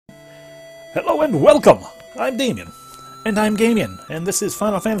Hello and welcome! I'm Damien. And I'm Gamien, and this is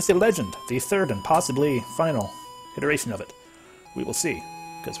Final Fantasy Legend, the third and possibly final iteration of it. We will see,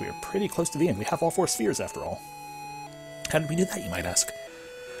 because we are pretty close to the end. We have all 4 spheres after all. How did we do that, you might ask?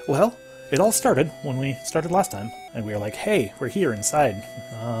 Well, it all started when we started last time, and we were like, hey, we're here inside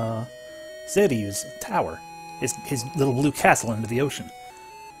Zediu's tower, his little blue castle under the ocean.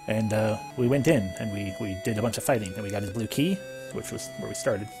 And we went in, and we did a bunch of fighting, and we got his blue key, which was where we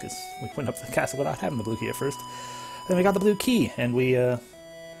started, because we went up to the castle without having the blue key at first. Then we got the blue key, and we,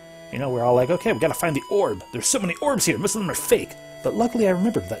 we're all like, okay, we gotta find the orb. There's so many orbs here, most of them are fake. But luckily I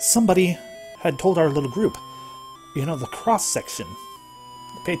remembered that somebody had told our little group, the cross-section.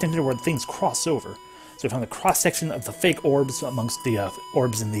 Pay attention to where things cross over. So we found the cross-section of the fake orbs amongst the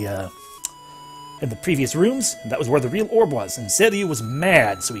orbs in the previous rooms, and that was where the real orb was, and Zediu was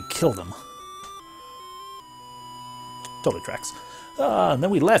mad, so he killed him. Totally tracks. And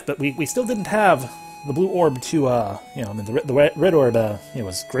then we left, but we still didn't have the blue orb to, the red orb,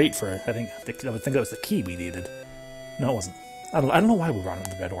 was great for, I would think that was the key we needed. No, it wasn't. I don't know why we brought in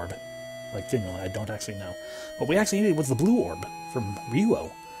the red orb. Like, genuinely, I don't actually know. What we actually needed was the blue orb from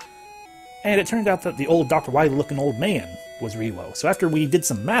Ryuo. And it turned out that the old Dr. Wily-looking old man was Ryuo. So after we did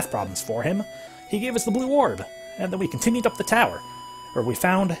some math problems for him, he gave us the blue orb. And then we continued up the tower, where we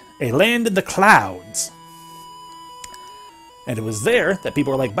found a land in the clouds. And it was there that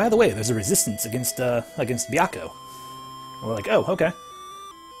people were like, by the way, there's a resistance against Byakko. And we're like, oh, okay.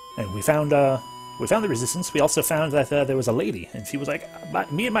 And we found the resistance. We also found that there was a lady, and she was like,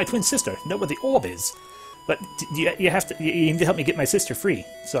 me and my twin sister know where the orb is, but you need to help me get my sister free,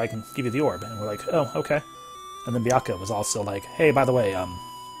 so I can give you the orb. And we're like, oh, okay. And then Byakko was also like, hey, by the way,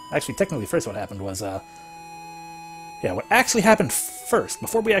 actually, technically, first what happened was, what actually happened first,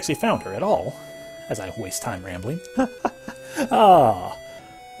 before we actually found her at all, as I waste time rambling, what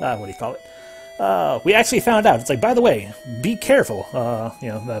do you call it? We actually found out. It's like, by the way, be careful.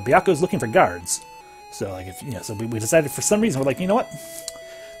 Byakko's looking for guards. So, like, so we decided for some reason, we're like, you know what?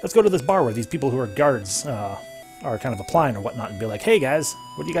 Let's go to this bar where these people who are guards are kind of applying or whatnot, and be like, hey guys,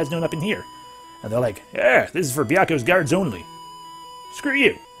 what are you guys doing up in here? And they're like, yeah, this is for Byakko's guards only. Screw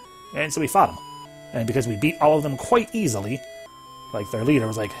you. And so we fought them. And because we beat all of them quite easily, like, their leader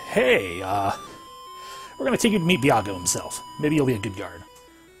was like, hey, we're going to take you to meet Byakko himself. Maybe you'll be a good guard.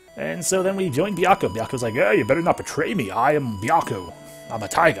 And so then we joined Byakko. Byakko's like, you better not betray me. I am Byakko. I'm a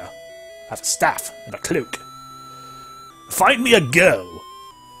tiger. I have a staff and a cloak. Find me a girl.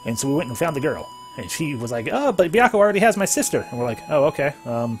 And so we went and found the girl. And she was like, oh, but Byakko already has my sister. And we're like, oh, okay.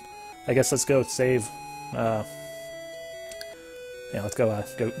 I guess let's go save... let's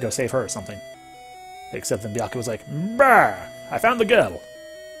go save her or something. Except then Byakko was like, bah! I found the girl.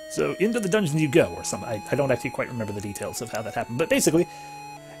 So into the dungeon you go, or something. I don't actually quite remember the details of how that happened, but basically,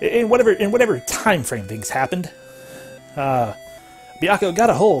 in whatever time frame things happened, Byakko got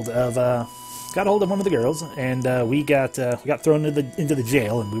a hold of one of the girls, and we got thrown into the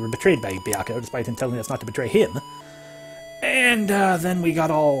jail, and we were betrayed by Byakko, despite him telling us not to betray him. And then we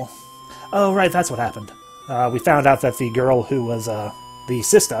got all... Oh, right, that's what happened. We found out that the girl who was the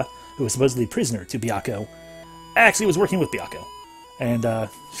sister, who was supposedly prisoner to Byakko, actually was working with Byakko. And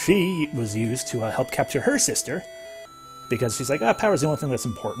she was used to help capture her sister, because she's like, power's the only thing that's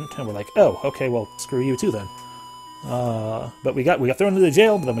important. And we're like, oh, okay, well, screw you too then. But we got thrown into the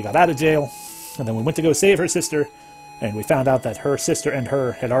jail, but then we got out of jail, and then we went to go save her sister, and we found out that her sister and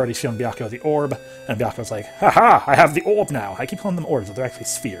her had already shown Byakko the orb, and Byakko was like, haha, I have the orb now. I keep calling them orbs, but they're actually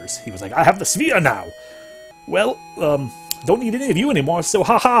spheres. He was like, I have the sphere now. Well, don't need any of you anymore, so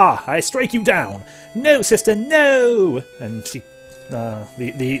haha, I strike you down. No, sister, no! And she...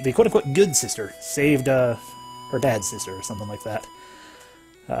 the quote-unquote good sister saved her dad's sister or something like that.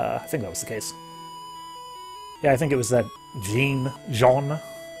 I think that was the case. Yeah, I think it was that Jean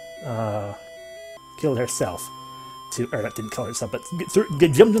killed herself. Or not, didn't kill herself, but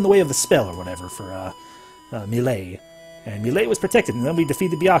jumped in the way of the spell or whatever for Millet. And Millet was protected, and then we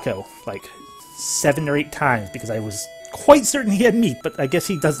defeated Byakko like 7 or 8 times because I was quite certain he had meat, but I guess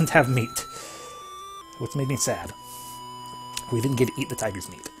he doesn't have meat. Which made me sad. We didn't get to eat the tiger's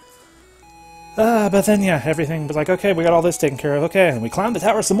meat. But then, yeah, everything was like, okay, we got all this taken care of, okay, and we climbed the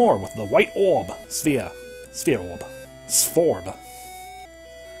tower some more with the white orb. Sphere orb. Sforb.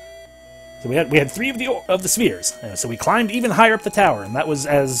 So we had 3 of the spheres, so we climbed even higher up the tower, and that was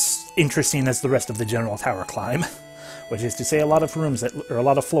as interesting as the rest of the general tower climb. Which is to say a lot of rooms or a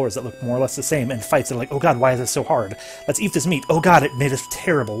lot of floors that look more or less the same, and fights that are like, oh god, why is this so hard? Let's eat this meat. Oh god, it made us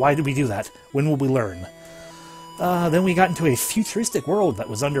terrible. Why did we do that? When will we learn? Then we got into a futuristic world that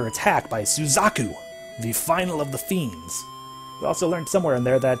was under attack by Suzaku, the final of the fiends. We also learned somewhere in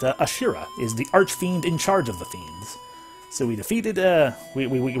there that Ashura is the archfiend in charge of the fiends. So we defeated, we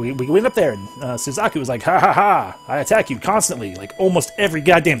went up there, and Suzaku was like, ha ha ha, I attack you constantly, like almost every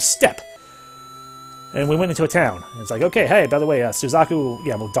goddamn step. And we went into a town. And it's like, okay, hey, by the way, Suzaku,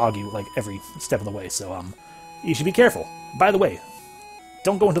 yeah, will dog you like every step of the way, so you should be careful. By the way,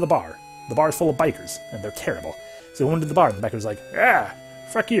 don't go into the bar. The bar is full of bikers, and they're terrible. So we went to the bar, and the biker was like, ah,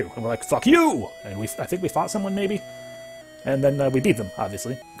 fuck you. And we're like, fuck you! And I think we fought someone, maybe? And then we beat them,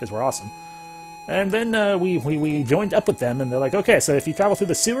 obviously, because we're awesome. And then we joined up with them, and they're like, okay, so if you travel through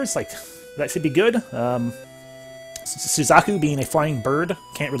the sewers, like, that should be good. Suzaku, being a flying bird,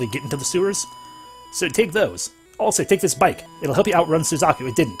 can't really get into the sewers. So take those. Also, take this bike. It'll help you outrun Suzaku.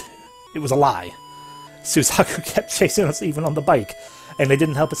 It didn't. It was a lie. Suzaku kept chasing us even on the bike, and they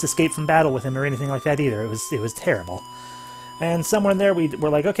didn't help us escape from battle with him or anything like that either. It was terrible. And somewhere in there, we were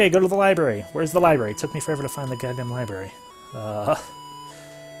like, okay, go to the library. Where's the library? It took me forever to find the goddamn library.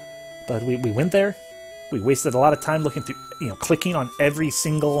 But we went there. We wasted a lot of time looking through, clicking on every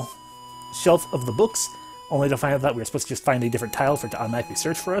single shelf of the books, only to find out that we were supposed to just find a different tile for it to automatically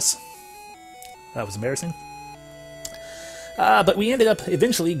search for us. That was embarrassing. But we ended up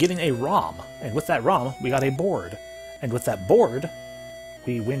eventually getting a ROM, and with that ROM, we got a board. And with that board,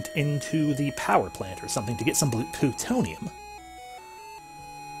 we went into the power plant or something to get some plutonium.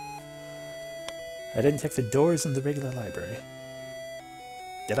 I didn't check the doors in the regular library.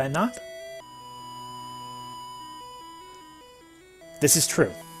 Did I not? This is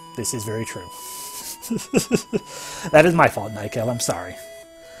true. This is very true. That is my fault, Nykel. I'm sorry.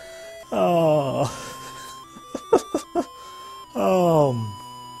 Oh.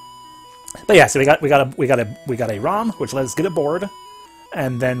 But yeah, so we got a ROM, which let us get a board,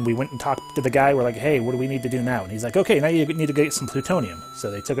 and then we went and talked to the guy. We're like, hey, what do we need to do now? And he's like, okay, now you need to get some plutonium. So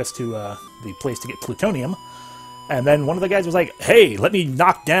they took us to the place to get plutonium, and then one of the guys was like, hey, let me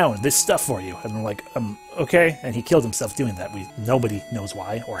knock down this stuff for you. And we're like, okay. And he killed himself doing that. Nobody knows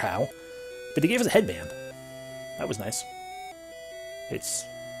why or how, but he gave us a headband. That was nice. It's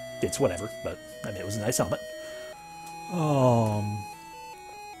whatever, but I mean, it was a nice helmet.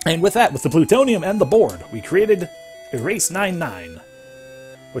 And with that, with the plutonium and the board, we created Erase 99,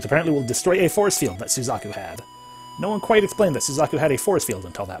 which apparently will destroy a force field that Suzaku had. No one quite explained that Suzaku had a force field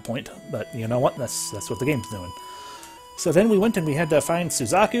until that point, but you know what? That's what the game's doing. So then we went and we had to find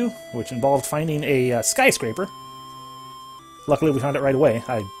Suzaku, which involved finding a skyscraper. Luckily, we found it right away.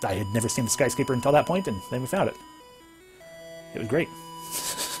 I had never seen the skyscraper until that point, and then we found it. It was great.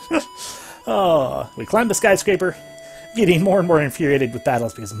 We climbed the skyscraper, getting more and more infuriated with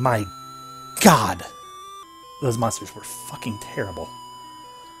battles because, my god, those monsters were fucking terrible.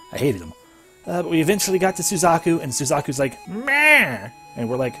 I hated them. But we eventually got to Suzaku, and Suzaku's like, meh! And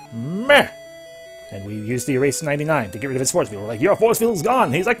we're like, meh! And we used the Erase 99 to get rid of his force field. We're like, your force field's gone!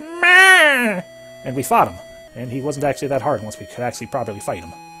 And he's like, meh! And we fought him. And he wasn't actually that hard once we could actually properly fight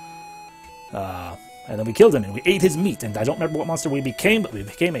him. And then we killed him, and we ate his meat, and I don't remember what monster we became, but we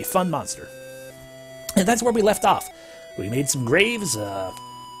became a fun monster. And that's where we left off. We made some graves, we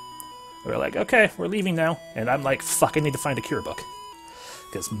were like, okay, we're leaving now. And I'm like, fuck, I need to find a cure book.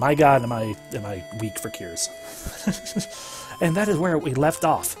 Because, my god, am I weak for cures. And that is where we left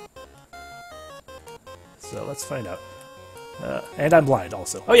off. So, let's find out. And I'm blind,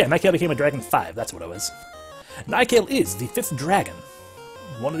 also. Oh yeah, Nykel became a Dragon 5, that's what it was. Nykel is the 5th dragon.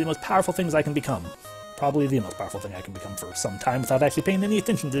 One of the most powerful things I can become. Probably the most powerful thing I can become for some time without actually paying any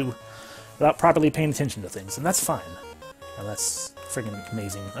attention to... without properly paying attention to things, and that's fine. And that's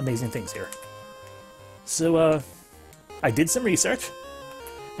friggin' amazing things here. So, I did some research,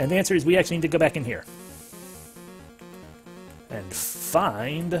 and the answer is we actually need to go back in here. And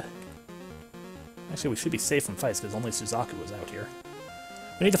find... Actually, we should be safe from fights, because only Suzaku was out here.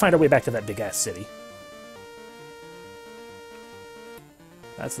 We need to find our way back to that big-ass city.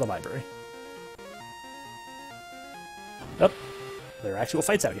 That's the library. Oh, there are actual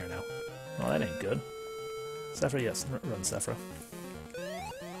fights out here now. Well, that ain't good. Sephra, yes, run Sephra.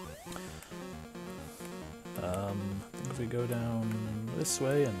 I think if we go down this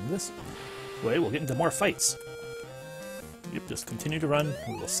way and this way, we'll get into more fights. Yep, just continue to run.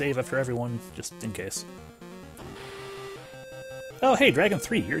 We will save after everyone, just in case. Oh, hey, Dragon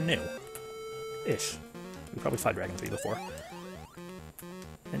 3, you're new. Ish. We probably fought Dragon 3 before.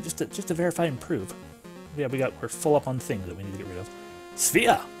 And just to verify and prove. Yeah, we're full up on things that we need to get rid of.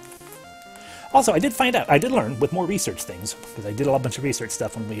 Sphere! Also, I did find out, I did learn with more research things, because I did a bunch of research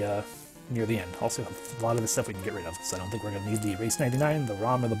stuff when we, near the end. Also, a lot of the stuff we can get rid of, so I don't think we're going to need the Erase 99, the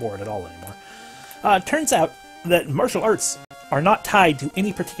ROM, or the board at all anymore. Turns out that martial arts are not tied to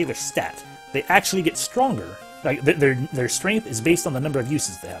any particular stat. They actually get stronger Like, their strength is based on the number of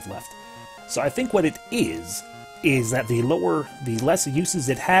uses they have left. So I think what it is that the less uses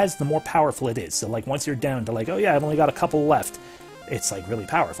it has, the more powerful it is. So, like, once you're down to, like, oh yeah, I've only got a couple left, it's, like, really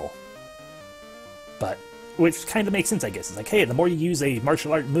powerful. But, which kind of makes sense, I guess. It's like, hey, the more you use a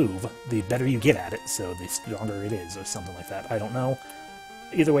martial art move, the better you get at it, so the stronger it is, or something like that. I don't know.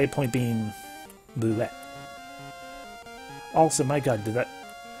 Either way, point being, bleh. Also, my god, did that...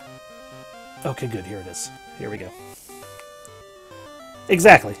 Okay, good, here it is. Here we go.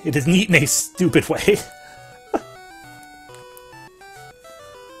 Exactly. It is neat in a stupid way.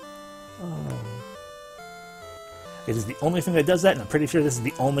 It is the only thing that does that, and I'm pretty sure this is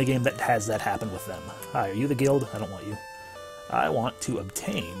the only game that has that happen with them. Hi, are you the guild? I don't want you. I want to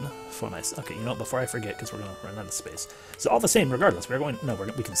obtain for myself. Okay, you know what, before I forget, because we're going to run out of space. So all the same, regardless, we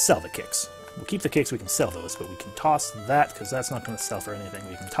can sell the kicks. We'll keep the kicks, we can sell those, but we can toss that, because that's not going to sell for anything.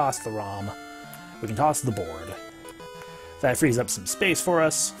 We can toss the ROM. We can toss the board. That frees up some space for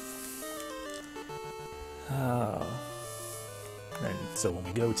us. And so when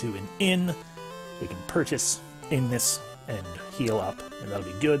we go to an inn, we can purchase in this and heal up, and that'll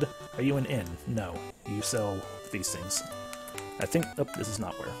be good. Are you an inn? No. You sell these things. I think... Oh, this is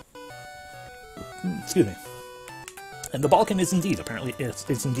not where. Excuse me. And the Balkan is indeed, apparently,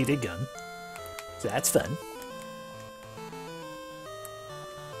 it's indeed a gun. So that's fun.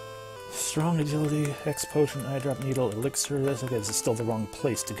 Strong agility, X potion, eye drop, needle, elixir. Okay, this is still the wrong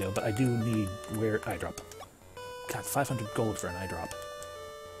place to go, but I do need where eye drop. God, 500 gold for an eye drop.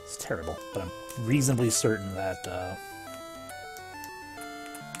 It's terrible, but I'm reasonably certain that,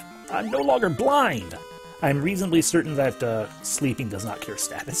 I'm no longer blind! I'm reasonably certain that, sleeping does not cure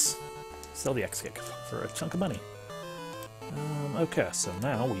status. Sell the X-Kick for a chunk of money. Okay, so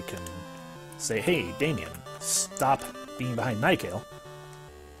now we can say, hey, Damien, stop being behind Nikael.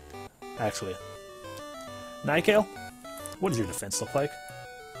 Actually, Nikael, what does your defense look like?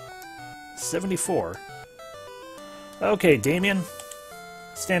 74. Okay, Damien,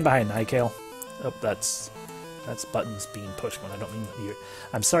 stand behind Nikael. Oh, that's buttons being pushed when I don't mean that you're...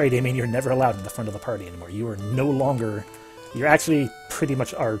 I'm sorry, Damien, you're never allowed in the front of the party anymore. You are no longer... You're actually pretty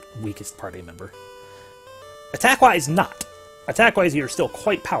much our weakest party member. Attack-wise, not. Attack-wise, you're still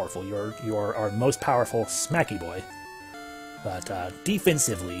quite powerful. You're our most powerful smacky boy. But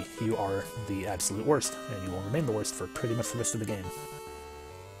defensively, you are the absolute worst, and you will remain the worst for pretty much the rest of the game.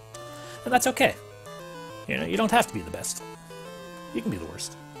 And that's okay. You know, you don't have to be the best. You can be the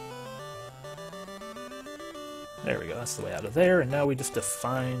worst. There we go, that's the way out of there, and now we just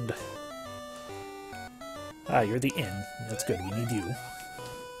defined... Ah, you're the inn. That's good, we need you.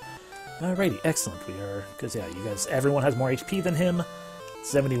 Alrighty, excellent, we are... Because, yeah, you guys, everyone has more HP than him.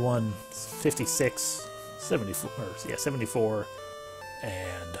 71, 56, 74, or, yeah, 74,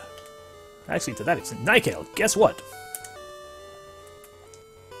 and... Actually, to that extent, Nikael, guess what?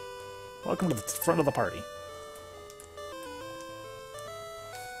 Welcome to the front of the party.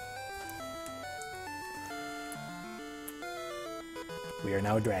 We are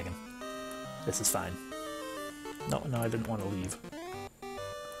now a dragon. This is fine. No, I didn't want to leave.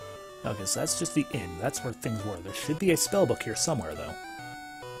 Okay, so that's just the inn. That's where things were. There should be a spellbook here somewhere, though.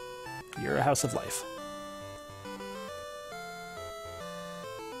 You're a house of life.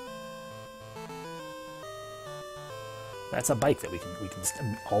 That's a bike that we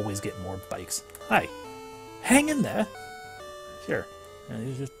can always get more bikes. Hi! Hang in there! Sure. And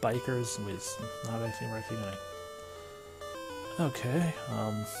these are just bikers with not actually gonna... Okay,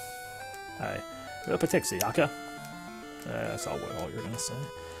 hi. Yaka. That's all you're gonna say.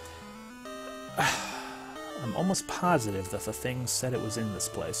 I'm almost positive that the thing said it was in this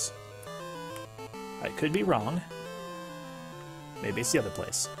place. I could be wrong. Maybe it's the other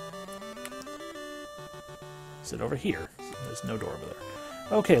place. Is it over here? There's no door over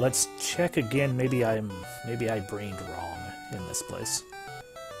there. Okay, let's check again. Maybe I brained wrong in this place.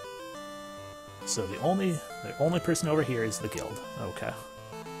 So the only person over here is the guild. Okay.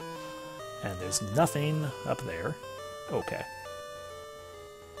 And there's nothing up there. Okay.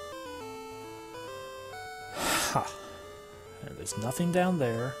 Ha. And there's nothing down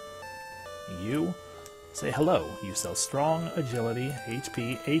there. You say hello. You sell strong, agility,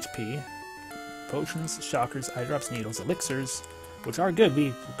 HP, potions, shockers, eye drops, needles, elixirs, which are good.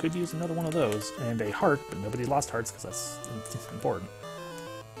 We could use another one of those. And a heart, but nobody lost hearts because that's important.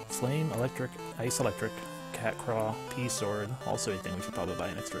 Flame, electric, ice electric, cat craw, pea sword, also a thing we should probably buy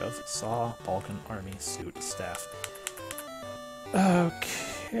an extra of. Saw, Balkan, army, suit, staff.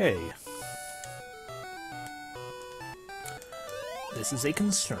 Okay. This is a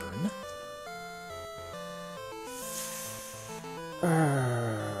concern.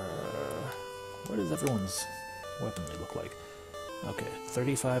 What is everyone's... weapon they look like. Okay,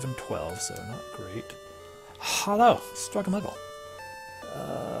 35 and 12, so not great. Hello, struggle.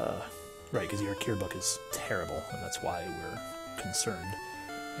 Right, because your cure book is terrible, and that's why we're concerned.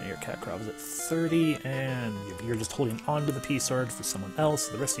 And your cat crop is at 30, and you're just holding on to the P-sword for someone else.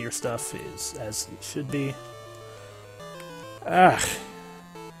 The rest of your stuff is as it should be. I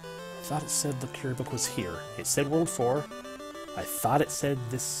thought it said the cure book was here. It said World 4. I thought it said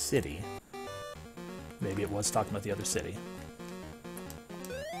this city. Maybe it was talking about the other city.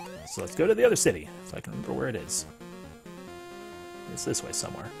 So let's go to the other city, so I can remember where it is. It's this way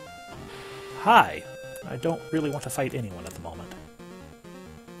somewhere. Hi! I don't really want to fight anyone at the moment.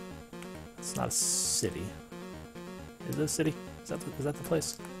 It's not a city. Is it a city? Is that the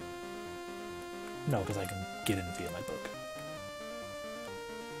place? No, because I can get in via my book.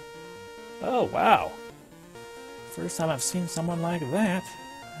 Oh, wow! First time I've seen someone like that.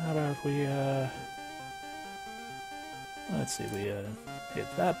 How about we, let's see, we, hit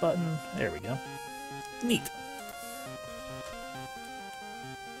that button. There we go. Neat.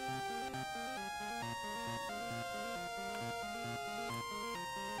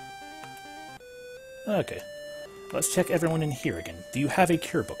 Okay. Let's check everyone in here again. Do you have a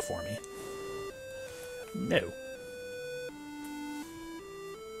cure book for me? No.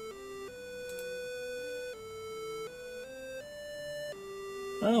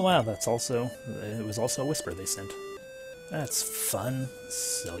 Oh wow, it was also a whisper they sent. That's fun,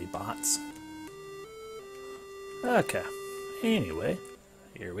 silly bots. Okay, anyway,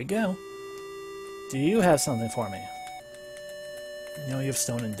 here we go. Do you have something for me? You know, you have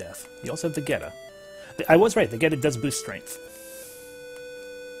Stone and Death. You also have the Geta. I was right, the Geta does boost strength.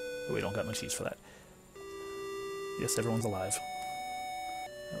 But we don't got much use for that. Yes, everyone's alive.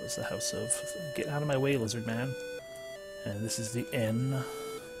 That was the house of... Get out of my way, lizard man. And this is the N.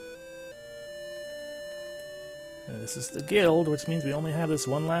 And this is the guild, which means we only have this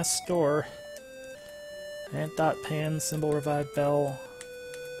one last store. Ant dot pan, symbol revive bell.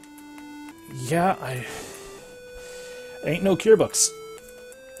 Yeah, ain't no cure books.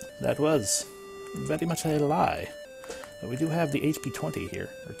 That was very much a lie. But we do have the HP 20 here,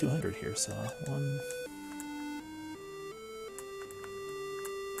 or 200 here, so 1,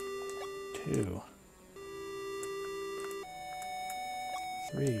 2,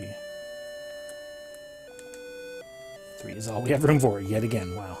 3. 3 is all we have room for, yet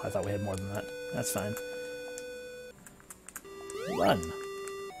again. Wow, I thought we had more than that. That's fine. 1.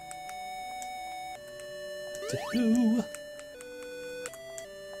 2.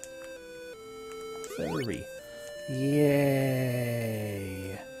 3.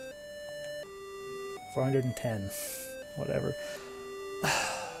 Yay! 410. Whatever.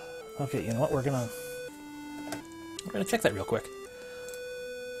 Okay, you know what? We're gonna check that real quick.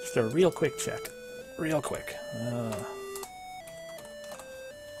 Just a real quick check. Real quick.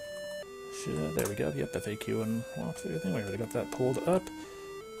 There we go. Yep, FAQ and walkthrough thing. We already got that pulled up.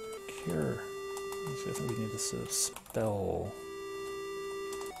 Cure. Actually, I think we need this spell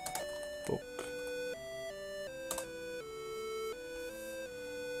book.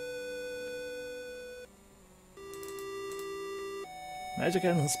 Magic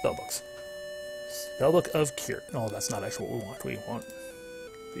and spellbooks. Spellbook of Cure. No, that's not actually what we want. We want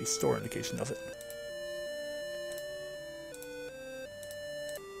the store indication of it.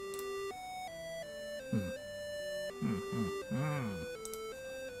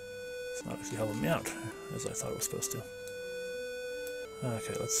 It's not actually helping me out, as I thought it was supposed to.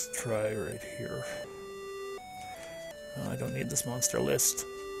 Okay, let's try right here. I don't need this monster list.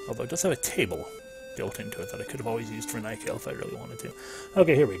 Although it does have a table built into it that I could have always used for Nightgale if I really wanted to.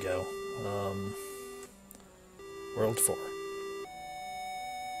 Okay, here we go. World 4.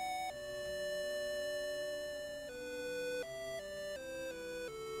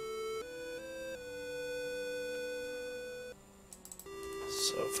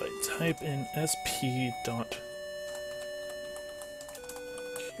 So if I type in sb.cure,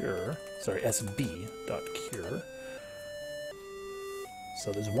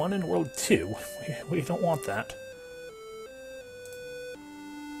 so there's one in World 2. We don't want that.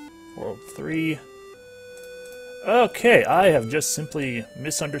 World 3. Okay, I have just simply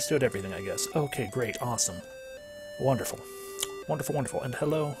misunderstood everything, I guess. Okay, great, awesome. Wonderful. Wonderful, wonderful. And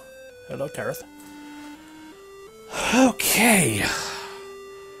hello. Hello, Tareth. Okay.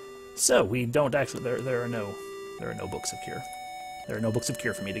 So, we don't actually... There are no books of cure. There are no books of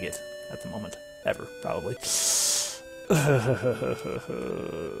cure for me to get at the moment. Ever, probably.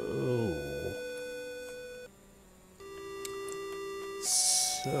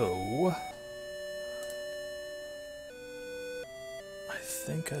 So... I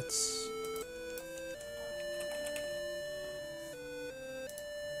think it's...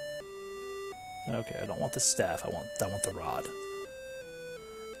 Okay, I don't want the staff. I want the rod.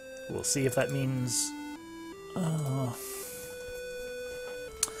 We'll see if that means...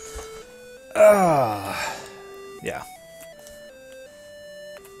 yeah.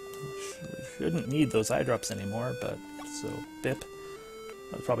 We shouldn't need those eye drops anymore, but... So, bip.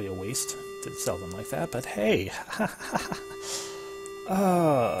 That's probably a waste to sell them like that, but hey!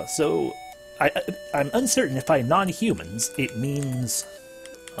 So... I'm uncertain if by non-humans it means...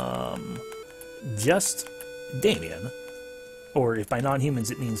 just Damien, or if by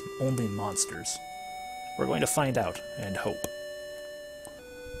non-humans it means only monsters. We're going to find out and hope.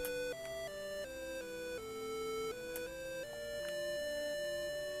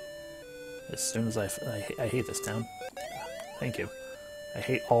 As soon as I hate this town. Thank you. I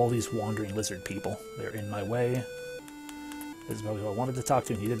hate all these wandering lizard people. They're in my way. This is probably who I wanted to talk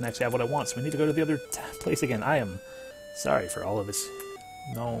to, and he didn't actually have what I want, so we need to go to the other place again. I am sorry for all of this.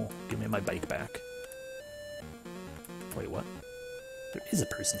 No, give me my bike back. Wait, what? There is a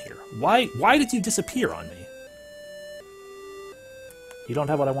person here. Why did you disappear on me? You don't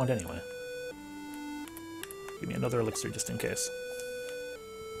have what I want anyway. Give me another elixir just in case.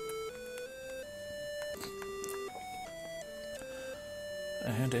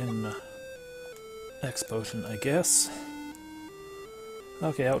 And in X potion, I guess.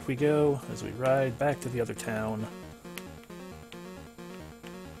 Okay, out we go as we ride back to the other town.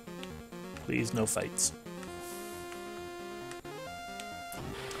 Please, no fights.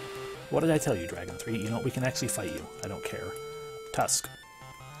 What did I tell you, Dragon 3? You know, we can actually fight you. I don't care. Tusk.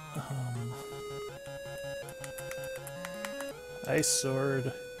 Ice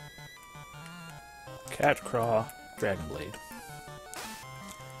Sword. Cat Craw. Dragon Blade.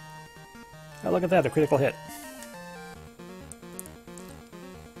 Oh, look at that, a critical hit.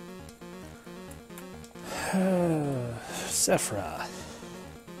 Sephra.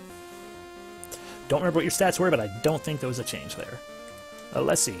 Don't remember what your stats were, but I don't think there was a change there.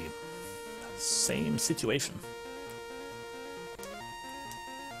 Alessi. Same situation.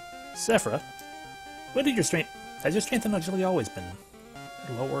 Sephra. What did your strength... Has your strength and agility always been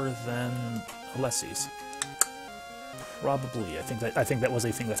lower than Alessi's? Probably. I think that was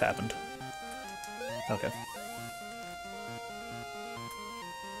a thing that happened. Okay.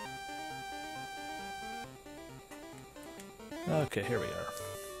 Okay, here we are.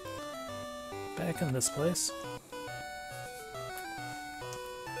 Back in this place.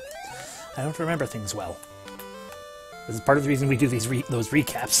 I don't remember things well. This is part of the reason we do those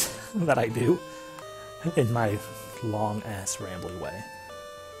recaps that I do in my long-ass rambly way.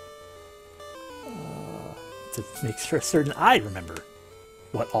 To make sure certain I remember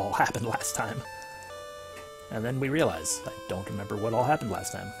what all happened last time. And then we realize I don't remember what all happened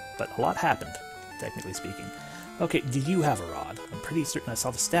last time, but a lot happened, technically speaking. Okay, do you have a rod? I'm pretty certain I saw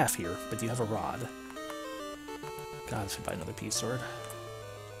the staff here, but do you have a rod? God, I should buy another peace sword.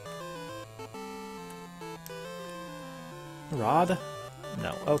 Rod?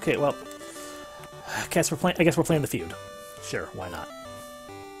 No. Okay, well, I guess we're playing the feud. Sure, why not?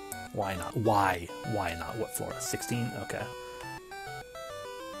 Why not? Why? Why not? What floor? 16? Okay.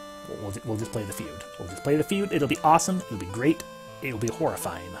 We'll just play the feud. We'll just play the feud. It'll be awesome. It'll be great. It'll be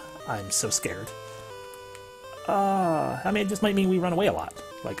horrifying. I'm so scared. I mean, it just might mean we run away a lot.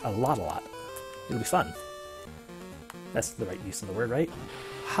 Like, a lot. It'll be fun. That's the right use of the word, right?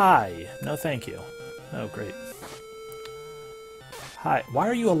 Hi. No, thank you. Oh, great. Hi. Why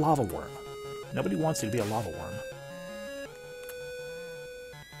are you a lava worm? Nobody wants you to be a lava worm.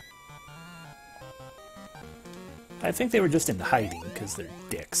 I think they were just in hiding, because they're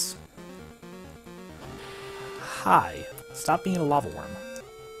dicks. Hi. Stop being a lava worm.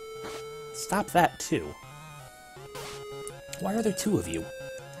 Stop that, too. Why are there two of you?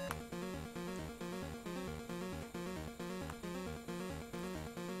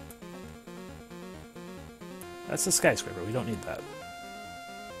 That's a skyscraper. We don't need that.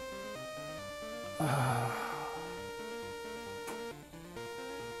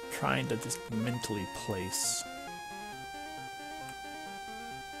 Trying to just mentally place...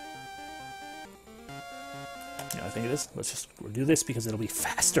 Yeah, I think it is. We'll do this because it'll be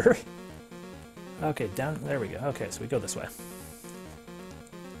faster. Okay, down, there we go. Okay, so we go this way.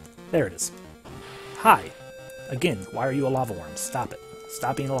 There it is. Hi. Again, why are you a lava worm? Stop it.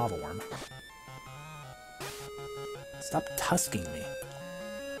 Stop being a lava worm. Stop tusking me.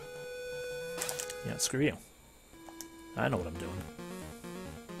 Yeah, screw you. I know what I'm doing.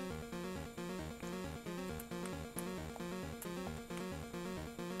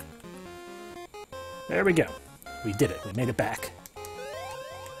 There we go. We did it. We made it back.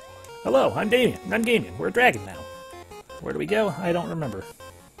 Hello, I'm Damien. I'm Gamien. We're a dragon now. Where do we go? I don't remember.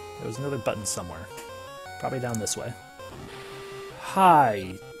 There was another button somewhere. Probably down this way.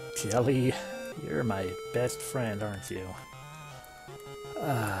 Hi, Jelly. You're my best friend, aren't you?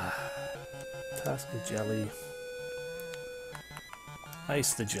 Toss the jelly.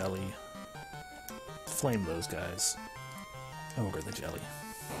 Ice the jelly. Flame those guys. Ogre the jelly.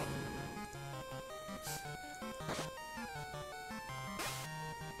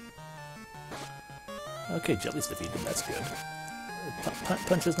 Okay, jelly's defeated. That's good.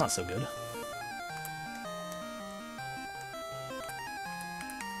 Punch is not so good.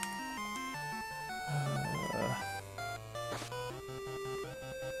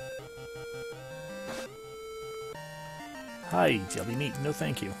 Hi, jelly meat. No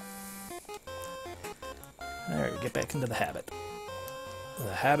thank you. Alright, get back into the habit.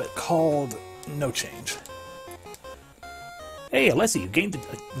 The habit called no change. Hey, Alessi, you gained a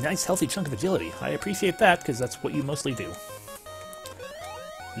nice healthy chunk of agility. I appreciate that, because that's what you mostly do.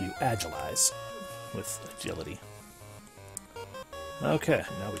 You agilize with agility. Okay,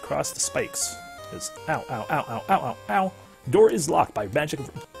 now we cross the spikes. There's ow, ow, ow, ow, ow, ow, ow. Door is locked by magic of...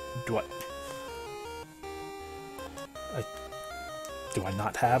 Do I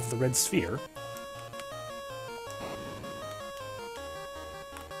not have the red sphere?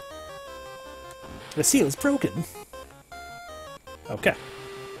 The seal is broken. Okay.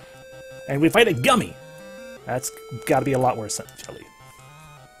 And we fight a gummy. That's gotta be a lot worse than jelly.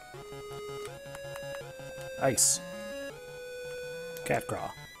 Ice. Cat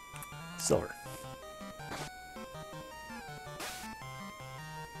craw. Silver.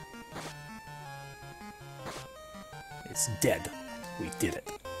 It's dead. We did it.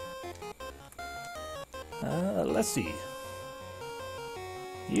 Let's see.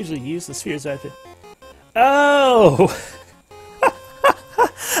 Usually use the spheres after... Oh!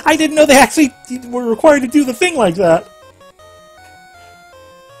 I didn't know they actually were required to do the thing like that.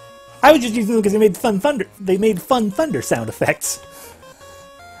 I was just using them because they made fun thunder. They made fun thunder sound effects.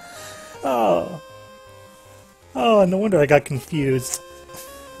 Oh. Oh, no wonder I got confused.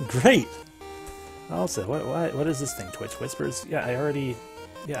 Great. Also, what is this thing? Twitch Whispers? Yeah, I already...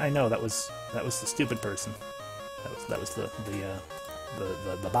 Yeah, I know, that was the stupid person. That was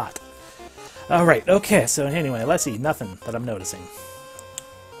the bot. Alright, okay, so anyway, let's see, nothing that I'm noticing.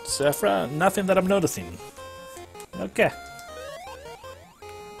 Sephra, nothing that I'm noticing. Okay.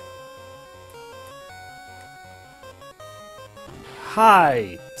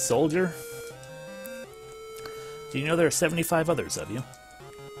 Hi, soldier. Do you know there are 75 others of you?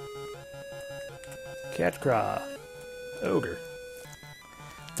 Catcraw. Ogre.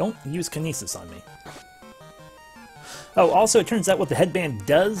 Don't use kinesis on me. Oh, also, it turns out what the headband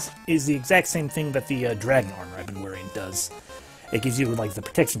does is the exact same thing that the dragon armor I've been wearing does. It gives you, like, the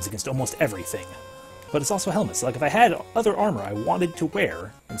protections against almost everything. But it's also helmets. So, like, if I had other armor I wanted to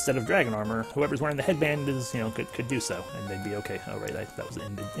wear instead of dragon armor, whoever's wearing the headband is, you know, could do so, and they'd be okay. Oh, right, that was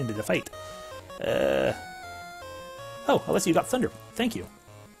ended the fight. Oh, unless you got thunder. Thank you.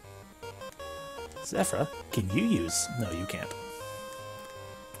 Zephyra, can you use... No, you can't.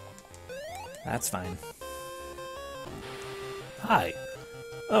 That's fine. Hi.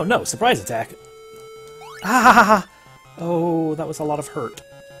 Oh no, surprise attack. Ah ha ha ha! Oh, that was a lot of hurt.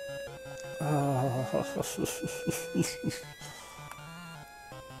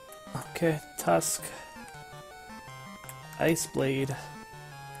 Okay, Tusk. Ice Blade.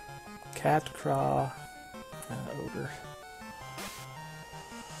 Cat Craw. Ogre.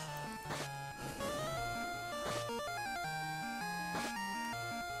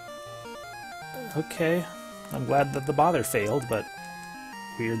 Okay, I'm glad that the bother failed, but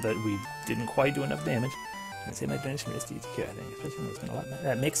weird that we didn't quite do enough damage. I say my damage from SDTK, I think, especially when it's been a lot.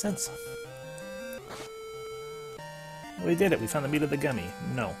 That makes sense. We did it. We found the meat of the gummy.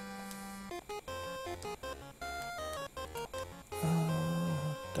 No.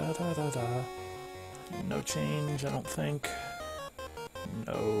 Da da da da. No change, I don't think.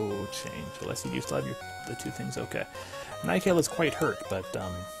 No change. Unless you do still have the two things. Okay. Nightgale is quite hurt, but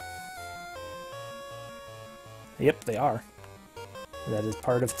yep, they are. That is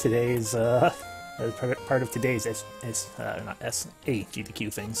part of today's, not S-A,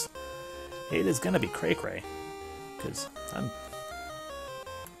 GDQ things. It is gonna be cray-cray. Because I'm...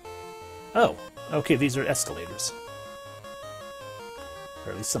 Oh! Okay, these are escalators.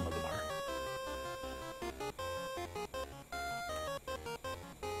 Or at least some of them are.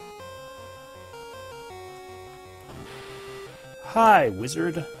 Hi,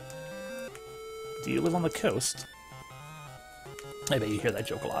 wizard. Do you live on the coast? I bet you hear that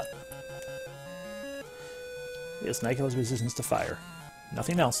joke a lot. Yes, Nightgale has resistance to fire.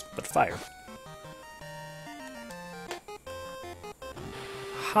 Nothing else but fire.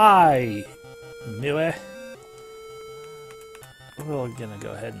 Hi, Nue. We're gonna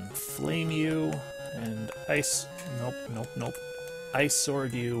go ahead and flame you, and ice... Nope, nope, nope. Ice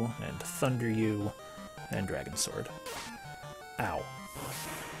sword you, and thunder you, and dragon sword. Ow.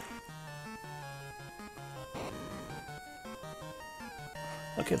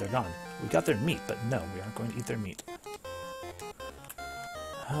 Okay, they're gone. We got their meat, but no, we aren't going to eat their meat.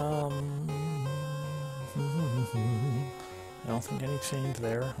 I don't think any change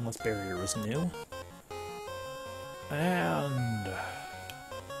there, unless barrier was new. And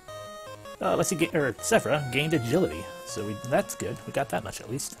let's see, Sephra gained agility, so that's good. We got that much at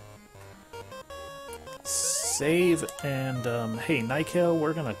least. Save, and hey, Nykill,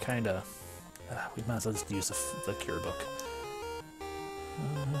 we're gonna kinda... we might as well just use the cure book.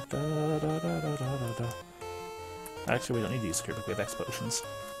 Actually, we don't need to use the cure book, we have X potions.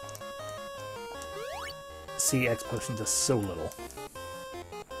 See, X potions is so little.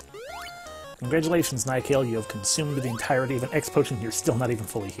 Congratulations, Nykill, you have consumed the entirety of an X potion, you're still not even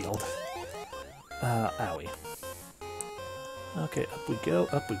fully healed. Owie. Okay, up we go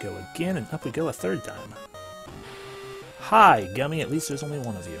again, and up we go a third time. Hi, Gummy, at least there's only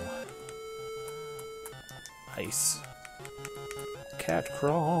one of you. Ice. Cat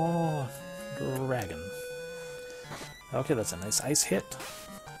Craw. Dragon. Okay, that's a nice ice hit.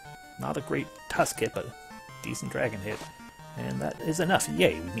 Not a great tusk hit, but a decent dragon hit. And that is enough.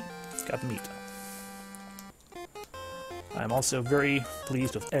 Yay, we got the meat. I'm also very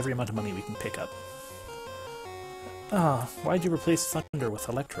pleased with every amount of money we can pick up. Why'd you replace Thunder with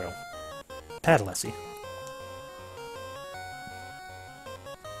Electro? Paddlessy.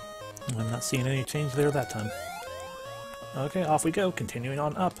 I'm not seeing any change there that time. Okay, off we go, continuing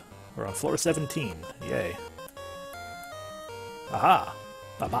on up. We're on floor 17. Yay. Aha!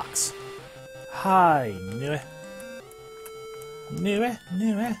 A box. Hi, Nue. Nue,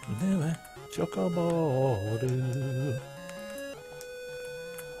 Nue, Nue. Chocobo.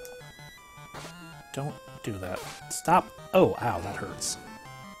 Don't do that. Stop. Oh, ow, that hurts.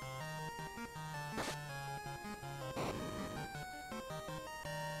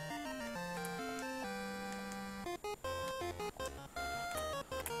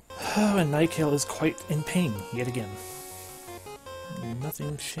 Oh, and Nykill is quite in pain, yet again.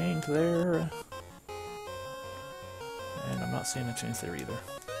 Nothing changed there. And I'm not seeing a change there either.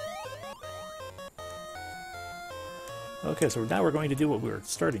 Okay, so now we're going to do what we were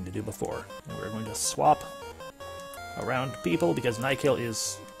starting to do before. And we're going to swap around people because Nykill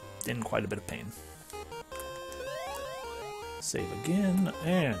is in quite a bit of pain. Save again,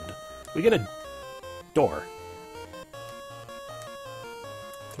 and we get a door.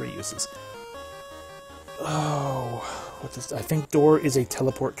 3 uses. Oh, what does... I think door is a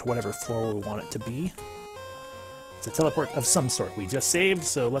teleport to whatever floor we want it to be. It's a teleport of some sort. We just saved,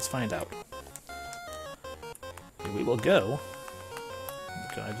 so let's find out. Here we will go.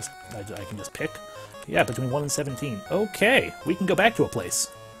 Can I can just pick? Yeah, between 1 and 17. Okay, we can go back to a place.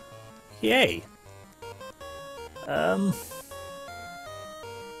 Yay.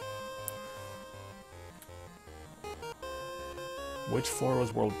 Which floor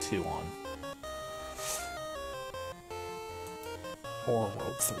was World 2 on? Or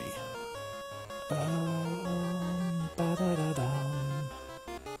World 3? Ba-da-da-dum.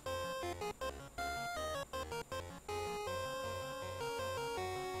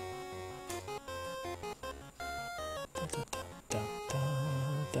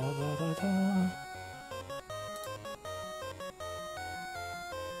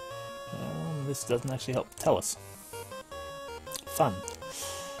 This doesn't actually help tell us. Fun.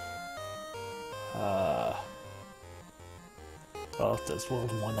 Well, does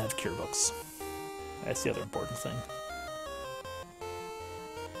World 1 have cure books? That's the other important thing.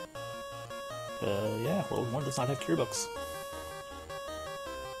 Yeah, World 1 does not have cure books.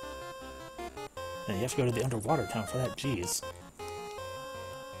 And you have to go to the underwater town for that, jeez.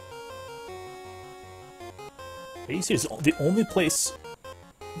 Are you serious? The only place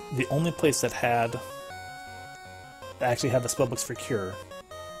that actually had the spellbooks for cure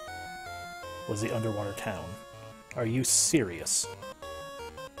was the underwater town. Are you serious?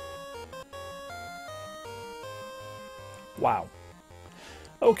 Wow.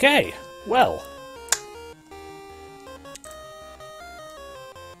 Okay, well.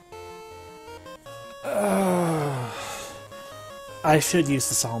 I should use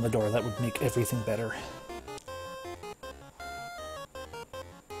the saw on the door. That would make everything better.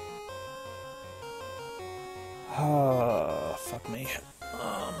 Fuck me.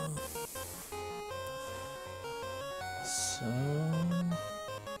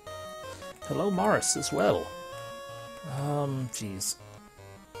 Hello, Morris, as well. Jeez.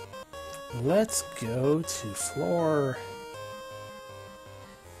 Let's go to floor...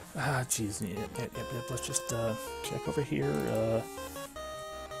 Ah, jeez. Yep. Let's just check over here.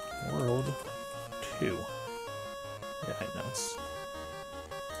 World 2. Yeah, I know. It's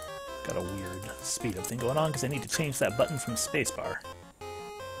got a weird speed up thing going on because I need to change that button from spacebar.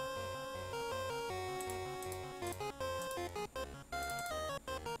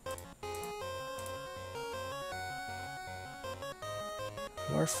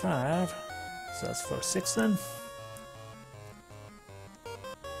 Floor 5. So that's floor 6 then.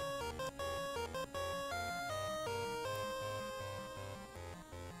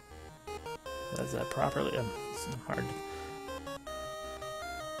 Does that properly? It's hard.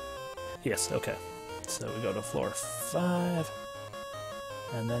 Yes, okay. So we go to floor 5.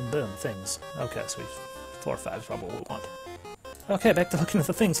 And then boom, things. Okay, so floor 5 is probably what we want. Okay, back to looking at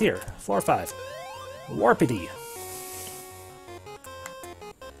the things here. Floor 5. Warpity.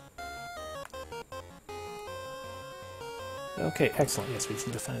 Okay, excellent. Yes, we just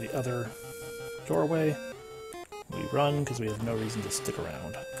need to find the other doorway. We run because we have no reason to stick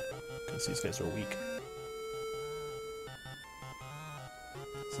around. Because these guys are weak.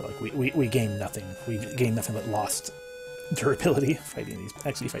 So, like, we gain nothing. We gain nothing but lost durability fighting these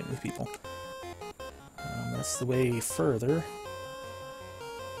people. That's the way further.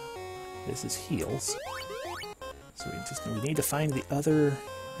 This is heals. So we need to find the other...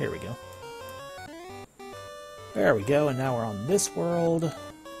 Here we go. There we go, and now we're on this world.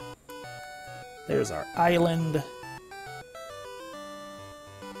 There's our island.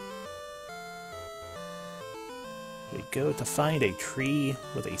 We go to find a tree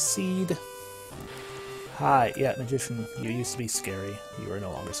with a seed. Hi, yeah, magician, you used to be scary. You are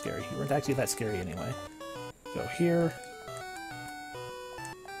no longer scary. You weren't actually that scary anyway. Go here.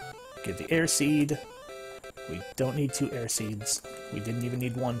 Get the air seed. We don't need 2 air seeds. We didn't even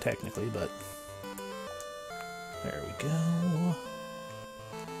need 1 technically, but... There we go.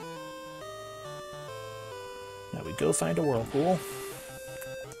 Now we go find a whirlpool.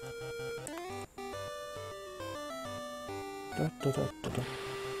 Da, da, da, da, da.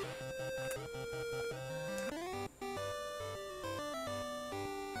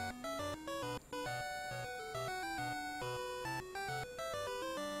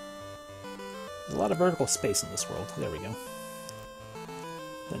 There's a lot of vertical space in this world. There we go.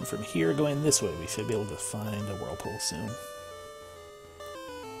 Then from here, going this way, we should be able to find a whirlpool soon.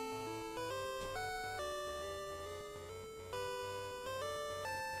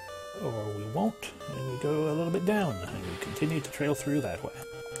 Or we won't, and we go a little bit down, and we continue to trail through that way.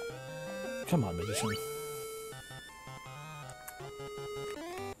 Come on, magician.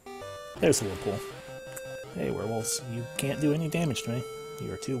 There's the whirlpool. Hey, werewolves, you can't do any damage to me.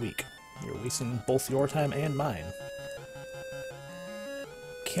 You are too weak. You're wasting both your time and mine.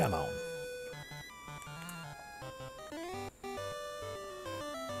 Come on.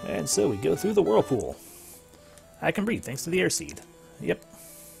 And so we go through the whirlpool. I can breathe thanks to the air seed. Yep.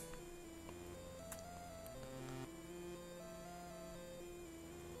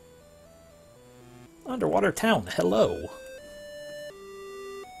 Underwater town, hello.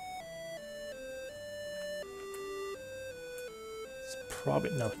 It's probably...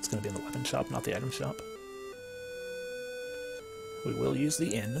 No, it's going to be in the weapon shop, not the item shop. We will use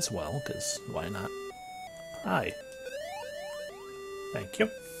the inn as well, because why not? Hi. Thank you.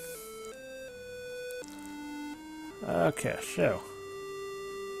 Okay, so.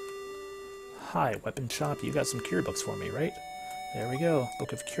 Hi, weapon shop. You got some cure books for me, right? There we go.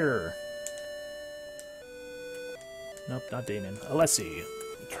 Book of Cure. Nope, not Damien. Alessi.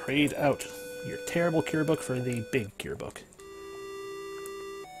 Trade out your terrible cure book for the big cure book.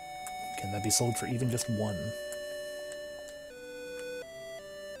 Can that be sold for even just 1?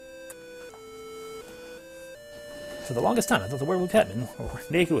 For the longest time, I thought the werewolf Gamien were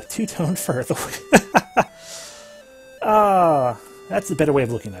naked with 2-toned fur. That's the better way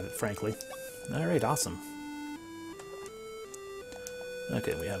of looking at it, frankly. Alright, awesome.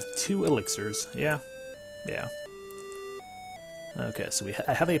 Okay, we have 2 elixirs. Yeah. Okay, so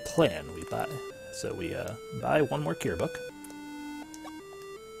I have a plan. We buy buy 1 more cure book.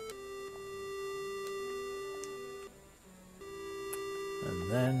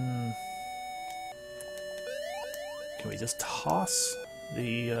 And then... Can we just toss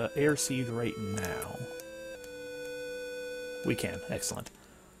the air seed right now? We can. Excellent.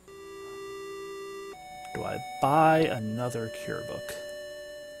 Do I buy another cure book?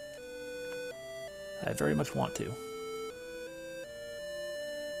 I very much want to.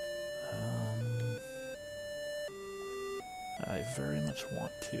 I very much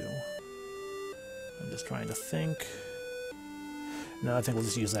want to. I'm just trying to think. No, I think we'll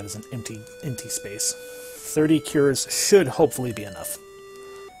just use that as an empty space. 30 cures should hopefully be enough.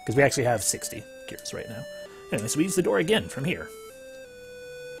 Because we actually have 60 cures right now. Anyway, so we use the door again from here.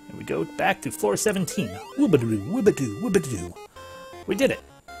 And we go back to floor 17. Whoobadoo, whoobadoo, whoobadoo. We did it.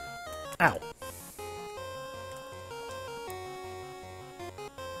 Ow.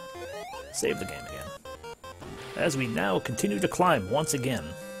 Save the game again. As we now continue to climb once again.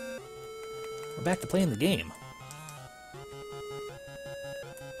 We're back to playing the game.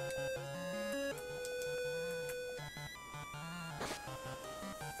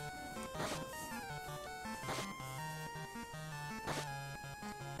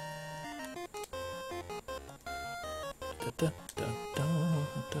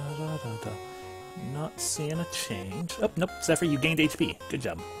 Not seeing a change. Oh, nope. Zephyr, you gained HP. Good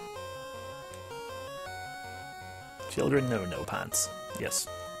job. Children know no pants. Yes.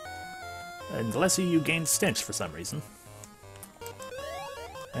 And Leslie, you gained stench for some reason.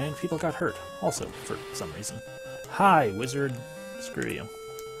 And people got hurt, also, for some reason. Hi, wizard. Screw you.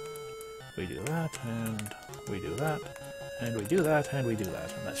 We do that, and we do that, and we do that, and we do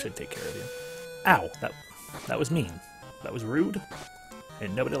that. And that should take care of you. Ow! That was mean. That was rude.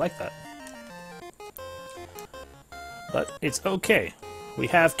 And nobody liked that. But it's okay. We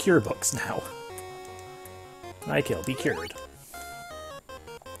have cure books now. Nykill, be cured.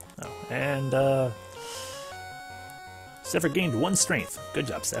 Oh, and, Zephyr gained 1 strength. Good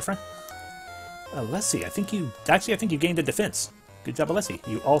job, Zephyr. Alessi, I think you gained a defense. Good job, Alessi.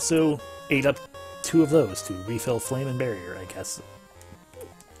 You also ate up 2 of those to refill Flame and Barrier, I guess.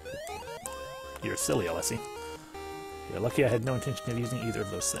 You're silly, Alessi. You're lucky I had no intention of using either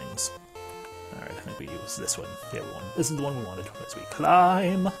of those things. Alright, I think we use this one. The other one. This is the one we wanted. As we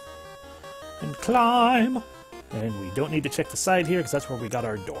climb and climb. And we don't need to check the side here, because that's where we got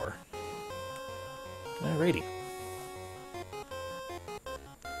our door. Alrighty.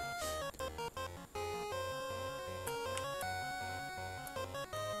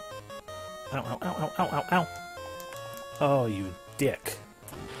 Ow, ow, ow, ow, ow, ow, ow. Oh, you dick.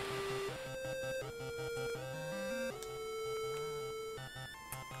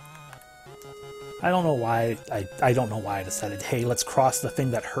 I don't know why, I don't know why I decided, hey, let's cross the thing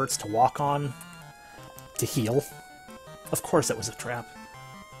that hurts to walk on to heal. Of course it was a trap.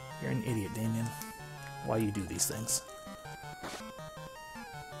 You're an idiot, Damien. Why you do these things?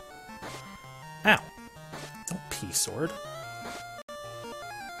 Ow! Don't pee, sword.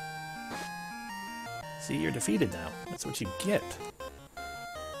 See, you're defeated now. That's what you get.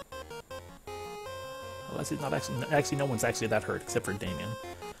 Unless it's not actually no one's actually that hurt, except for Damien.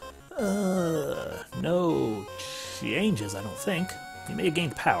 No changes, I don't think. He may have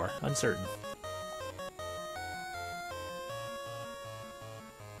gained power. Uncertain.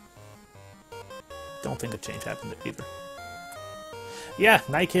 Don't think a change happened either. Yeah,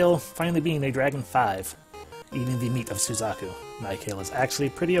 Nykill finally being a Dragon 5. Eating the meat of Suzaku. Nykill is actually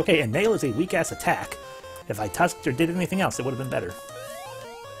pretty okay, and Nail is a weak-ass attack. If I touched or did anything else, it would have been better.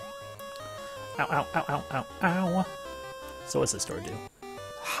 Ow, ow, ow, ow, ow, ow. So what's this door do?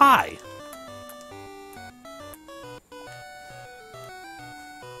 Hi!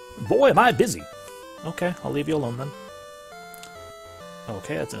 Boy, am I busy! Okay, I'll leave you alone then.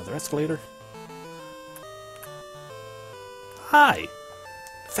 Okay, that's another escalator. Hi!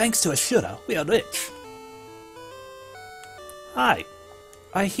 Thanks to Ashura, we are rich. Hi!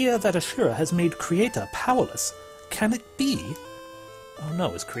 I hear that Ashura has made Creator powerless. Can it be? Oh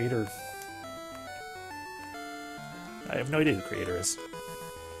no, is Creator... I have no idea who Creator is.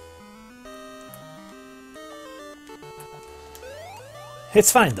 It's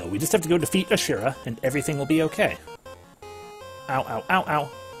fine, though. We just have to go defeat Ashura, and everything will be okay. Ow, ow, ow, ow.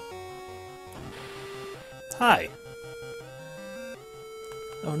 Hi.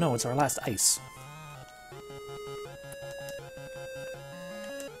 Oh no, it's our last ice.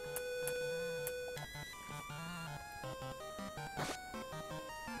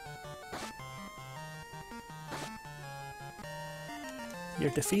 You're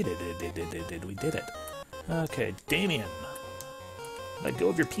defeated. We did it. Okay, Damien. Let go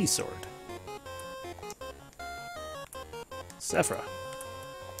of your P-sword. Sephra.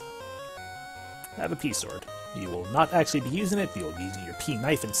 Have a P-sword. You will not actually be using it, you'll be using your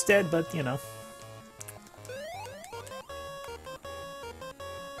P-knife instead, but, you know.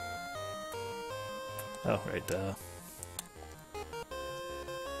 Oh, right,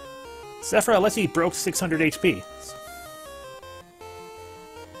 Sephra, unless he broke 600 HP.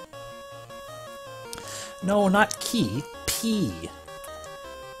 No, not key. P.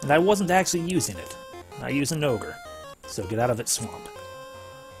 And I wasn't actually using it. I use an ogre. So get out of its swamp.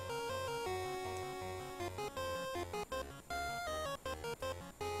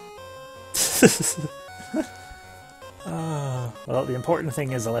 Well, the important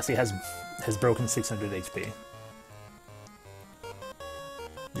thing is Alessi has broken 600 HP.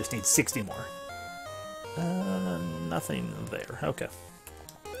 Just need 60 more. Nothing there. Okay.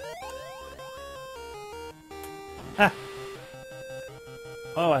 Ah!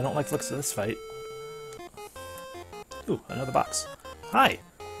 Oh, I don't like the looks of this fight. Ooh, another box. Hi!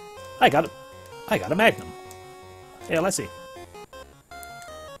 I got a Magnum. Hey, Alessi.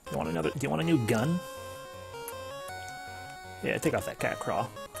 Do you want a new gun? Yeah, take off that cat craw.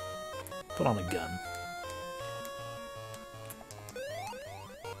 Put on a gun.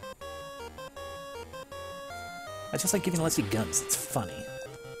 I just like giving Alessi guns. It's funny.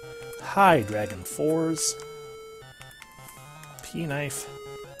 Hi, Dragon 4s. P-knife.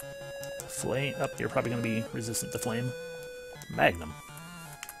 Flame. Up, you're probably going to be resistant to flame. Magnum.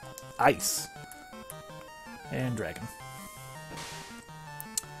 Ice. And Dragon.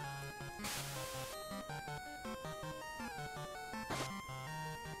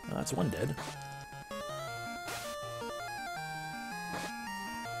 Well, that's one dead.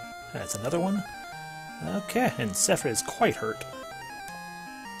 That's another one. Okay, and Sephra is quite hurt.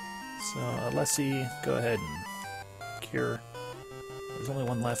 So, Alessi, go ahead and cure. There's only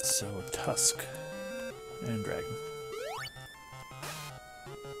one left, so Tusk and Dragon.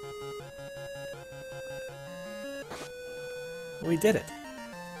 We did it.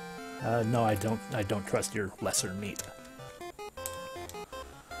 No, I don't trust your lesser meat.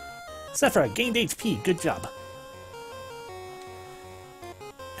 Sephra gained HP. Good job.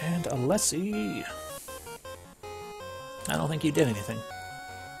 And Alessi, I don't think you did anything.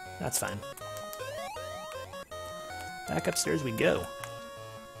 That's fine. Back upstairs we go.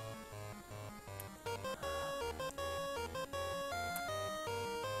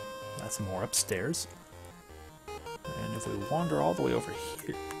 That's more upstairs. And if we wander all the way over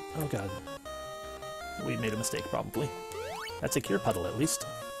here... Oh god. We made a mistake, probably. That's a cure puddle, at least.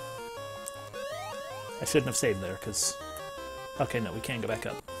 I shouldn't have saved there, because... Okay, no, we can't go back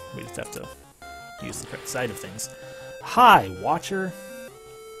up. We just have to use the correct side of things. Hi, Watcher!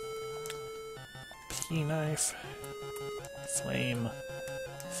 P-knife. Flame.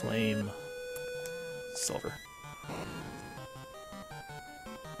 Flame. Silver.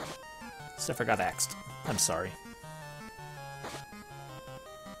 Sephra got axed. I'm sorry.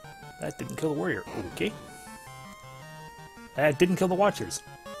 That didn't kill the warrior. Okay. That didn't kill the Watchers.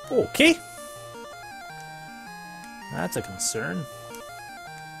 Okay. That's a concern.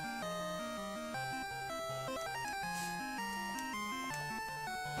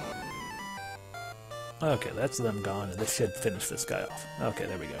 Okay, that's them gone, and this should finish this guy off. Okay,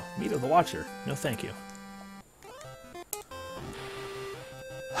 there we go. Meat of the Watcher. No thank you.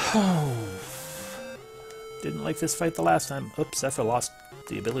 Didn't like this fight the last time. Oops, Sephra lost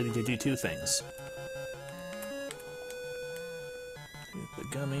the ability to do two things. Shoot the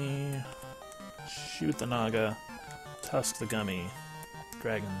gummy. Shoot the Naga. Tusk the gummy.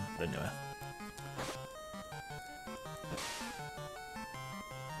 Dragon the Nua.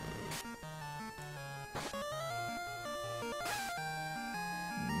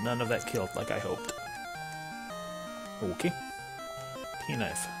 None of that killed like I hoped. Okay.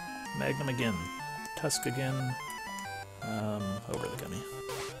 P-knife. Magnum again. Tusk again. Over the gummy.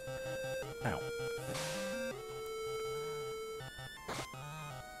 Ow.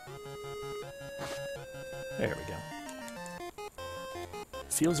 There we go.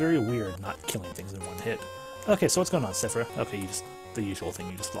 Feels very weird not killing things in one hit. Okay, so what's going on, Sephra? Okay, you just... the usual thing,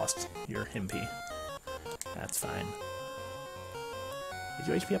 you just lost your MP. That's fine. Did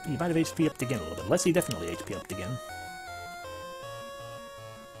you HP up? You might have HP upped again a little bit. Leslie definitely HP upped again.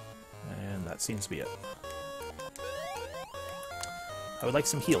 And that seems to be it. I would like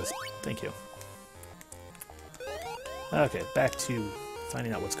some heals. Thank you. Okay, back to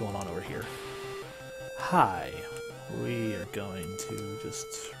finding out what's going on over here. Hi. We are going to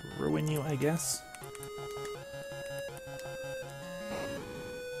just ruin you, I guess.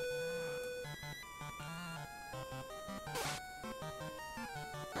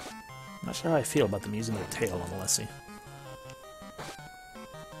 Not sure how I feel about them using their tail on Alessi.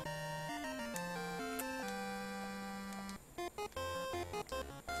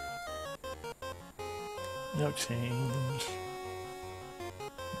 No change.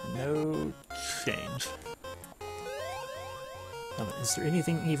 No change. Is there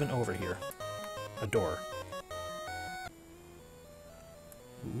anything even over here? A door.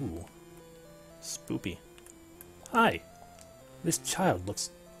 Ooh. Spoopy. Hi! This child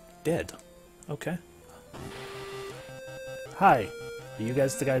looks dead. Okay. Hi! Are you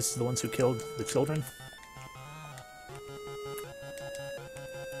guys the ones who killed the children?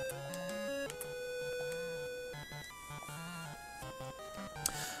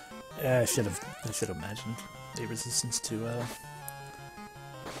 I should have imagined a resistance to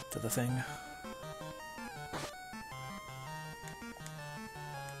the thing.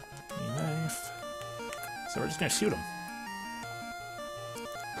 Knife. So we're just gonna shoot him.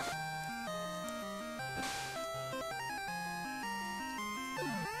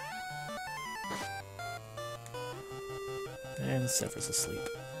 And Zephyr's asleep,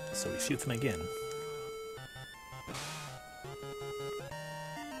 so we shoot them again.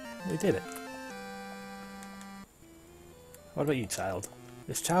 We did it. What about you, child?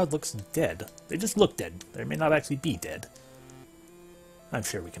 This child looks dead. They just look dead. They may not actually be dead. I'm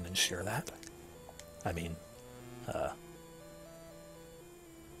sure we can ensure that. I mean, I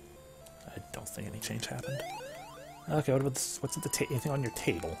don't think any change happened. Okay, what about this? What's at the table? Anything on your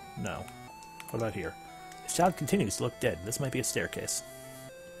table? No. What about here? This child continues to look dead. This might be a staircase.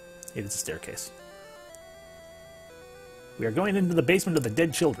 It is a staircase. We are going into the basement of the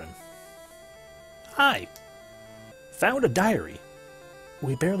dead children. Hi! Found a diary.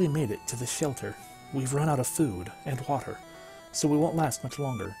 We barely made it to the shelter. We've run out of food and water, so we won't last much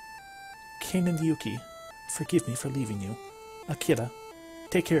longer. Ken and Yuki, forgive me for leaving you. Akira,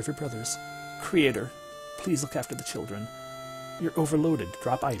 take care of your brothers. Creator, please look after the children. You're overloaded.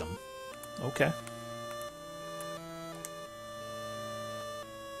 Drop item. Okay.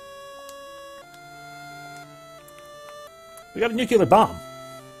 We got a nuclear bomb.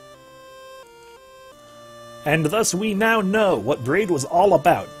 And thus we now know what Braid was all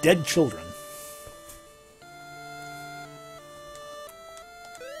about. Dead children.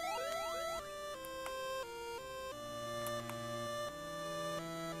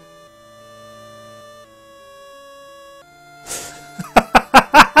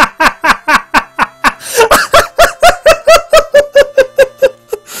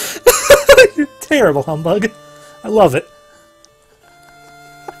 You're terrible, humbug. I love it.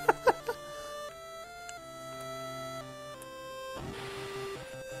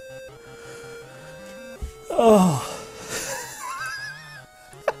 Oh.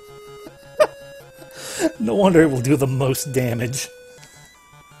 No wonder it will do the most damage.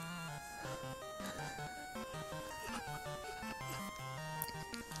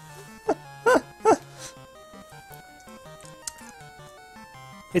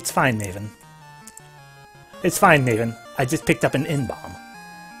 It's fine, Maven. It's fine, Maven. I just picked up an N-bomb.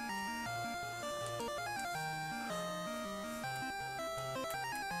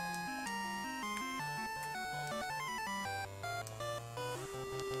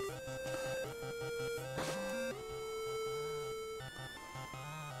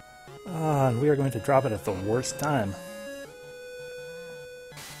 And we are going to drop it at the worst time.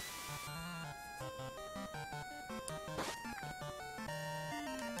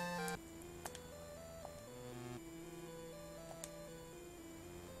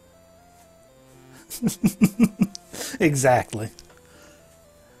 Exactly.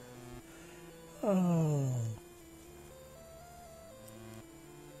 Oh.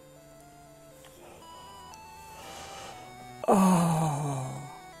 Oh.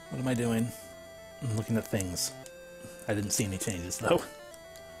 What am I doing? I'm looking at things. I didn't see any changes, though.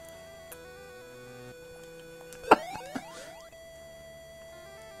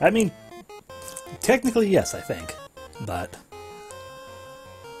 I mean, technically, yes, I think. But...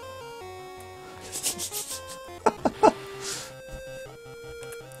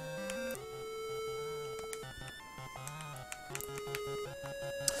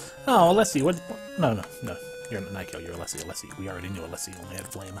 Oh, Alessi, what? No. You're not Nikyo, you're Alessi. We already knew Alessi only had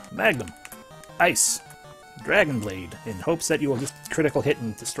flame. Magnum. Ice. Dragon Blade, in hopes that you will just critical hit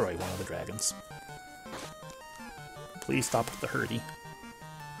and destroy one of the dragons. Please stop the hurdy.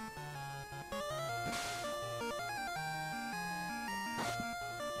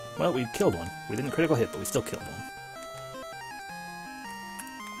 Well, we killed one. We didn't critical hit, but we still killed one.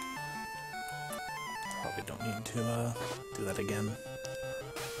 Probably don't need to do that again.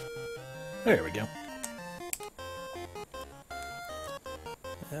 There we go.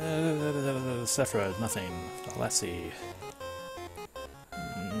 Sephra, nothing. Alessi,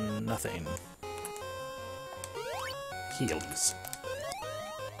 nothing. Heals.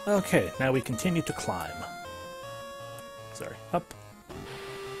 Okay, now we continue to climb. Sorry, up.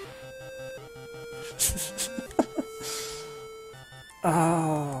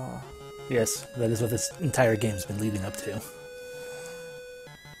 Ah, yes, that is what this entire game's been leading up to.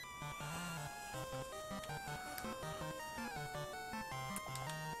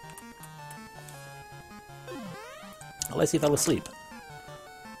 Alessi fell asleep.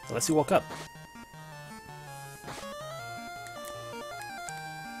 Alessi woke up.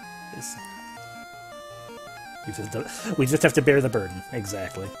 We just have to bear the burden.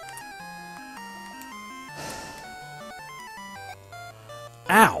 Exactly.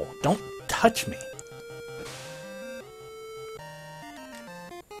 touch me.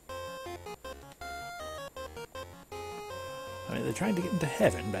 I mean, they're trying to get into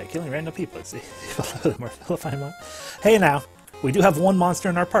heaven by killing random people. Let's see if a more vilifying one. Hey now, we do have one monster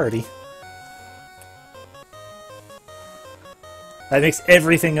in our party. That makes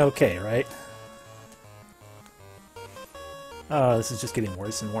everything okay, right? Oh, this is just getting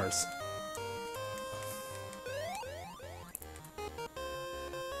worse and worse.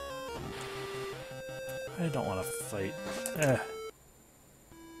 I don't want to fight.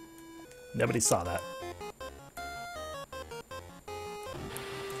 Nobody saw that.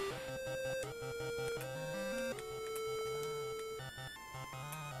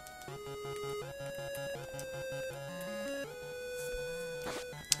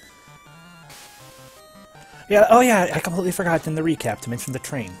 Yeah, oh yeah, I completely forgot in the recap to mention the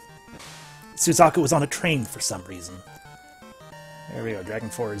train. Suzaku was on a train for some reason. There we go, Dragon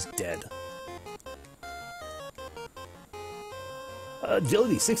 4 is dead.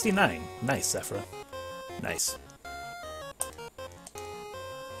 Agility 69. Nice, Sephra. Nice. I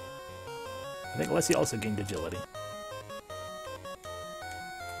think Alessi also gained agility.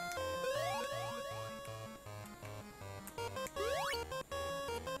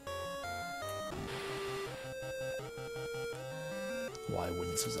 Why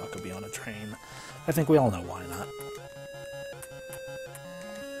wouldn't Suzaku be on a train? I think we all know why not.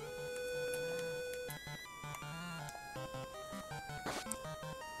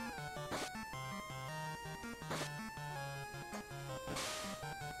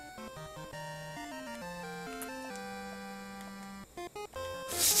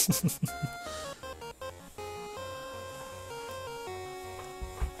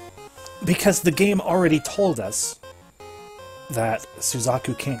 Because the game already told us that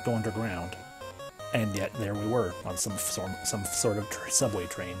Suzaku can't go underground, and yet there we were on some sort of subway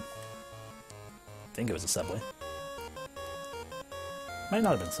train. I think it was a subway. Might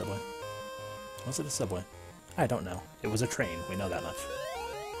not have been a subway. Was it a subway? I don't know. It was a train. We know that much.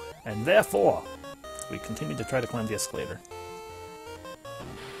 And therefore, we continue to try to climb the escalator.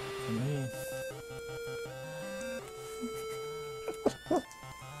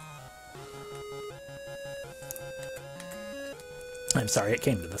 I'm sorry it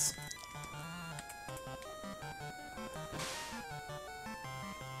came to this.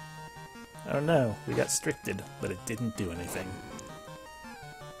 Oh no, we got stricted, but it didn't do anything.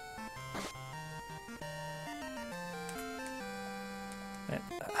 Man,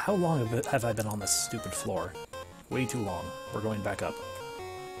 how long have I been on this stupid floor? Way too long. We're going back up.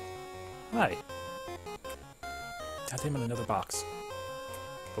 Hi. Goddamn it, another box.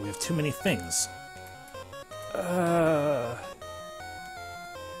 But we have too many things. Oh,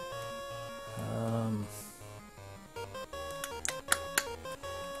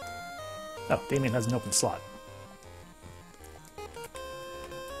 Damien has an open slot.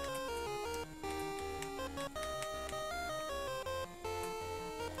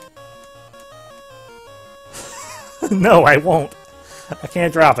 No, I won't. I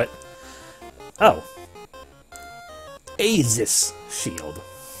can't drop it. Oh. Aegis shield.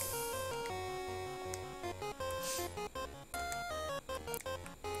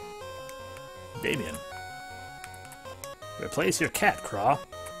 Damien. Replace your cat craw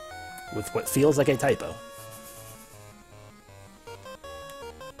with what feels like a typo.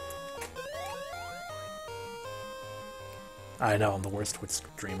 I know, I'm the worst Twitch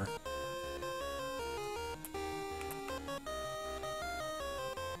streamer.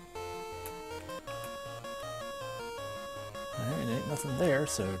 Alright, ain't nothing there,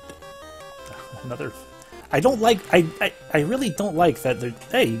 so... Another... I don't like... I really don't like that there...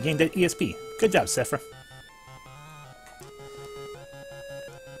 Hey, you gained an ESP. Good job, Sephra.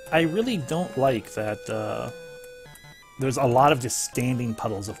 I really don't like that, there's a lot of just standing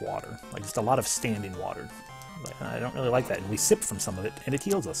puddles of water. Like, just a lot of standing water. Like, I don't really like that. And we sip from some of it, and it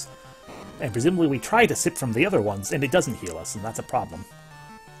heals us. And presumably we try to sip from the other ones, and it doesn't heal us, and that's a problem.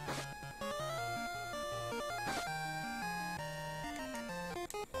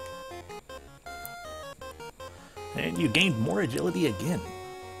 And you gained more agility again.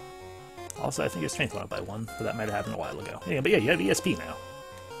 Also, I think your strength went up by 1, but that might have happened a while ago. Yeah, but yeah, you have ESP now.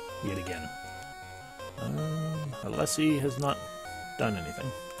 Yet again. Alessi has not done anything.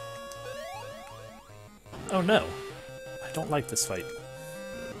 Oh no! I don't like this fight.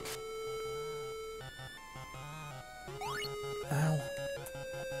 Ow.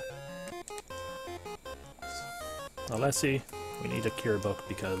 Alessi, we need a cure book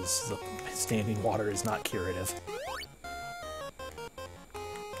because the standing water is not curative.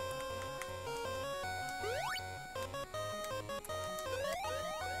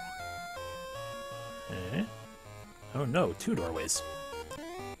 no, 2 doorways.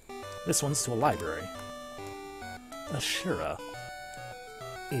 This one's to a library. Ashura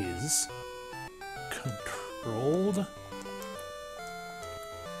is controlled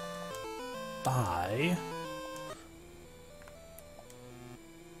by...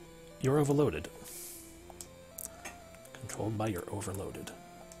 You're overloaded. Controlled by your overloaded.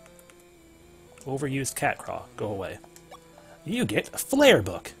 Overused cat craw. Go away. You get a flare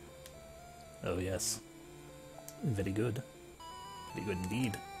book. Oh yes. Very good. Very good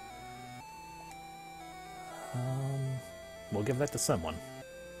indeed. We'll give that to someone.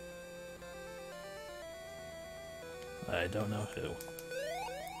 I don't know who.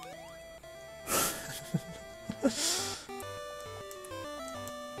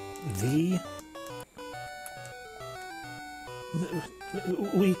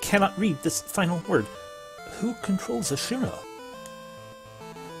 We cannot read this final word. Who controls Ashura?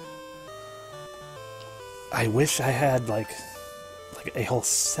 I wish I had, like a whole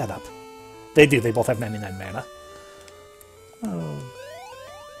setup. They do, they both have 99 mana. Oh.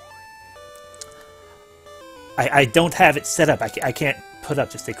 I don't have it set up. I can't put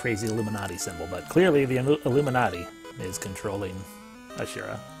up just a crazy Illuminati symbol, but clearly the Illuminati is controlling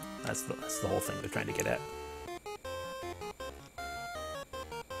Ashura. That's the whole thing they're trying to get at.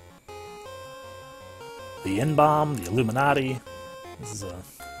 The N-Bomb, the Illuminati. This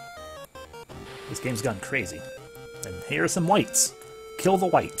game's gone crazy. And here are some whites. Kill the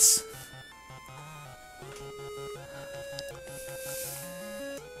whites.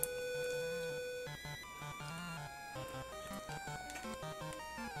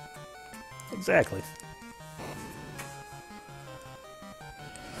 Exactly.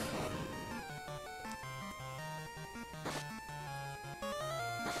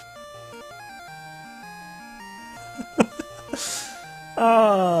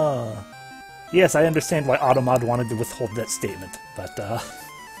 Yes, I understand why Automod wanted to withhold that statement, but,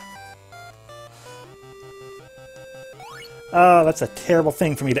 that's a terrible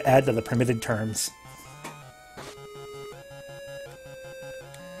thing for me to add to the permitted terms.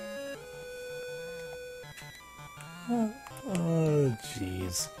 Oh,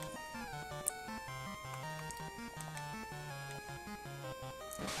 jeez.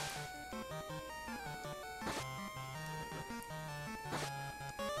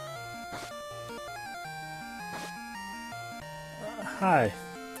 Hi.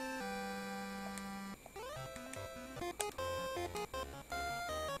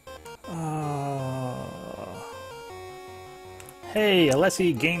 Hey,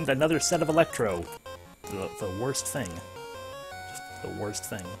 Alessi gained another set of Electro. The worst thing. Just the worst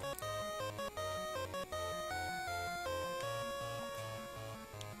thing.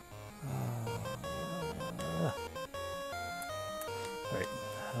 Right.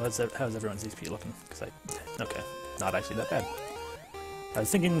 How's everyone's HP looking? Okay, not actually that bad. I was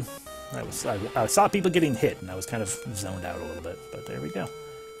thinking, I saw people getting hit, and I was kind of zoned out a little bit, but there we go.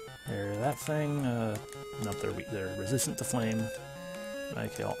 There, that thing, nope, they're resistant to flame. I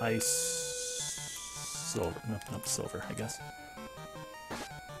kill ice, silver, nope, silver, I guess.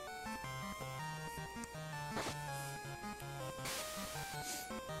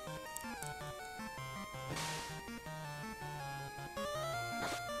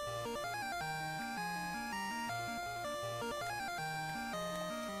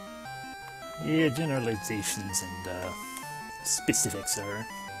 Yeah, generalizations and specifics are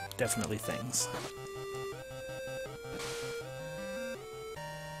definitely things.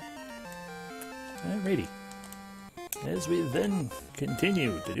 Alrighty. As we then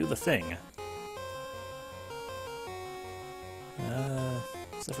continue to do the thing.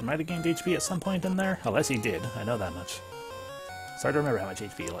 Zephyr might have gained HP at some point in there. Unless he did, I know that much. It's hard to remember how much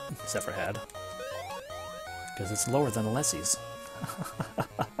HP Zephyr had. Because it's lower than Alessi's.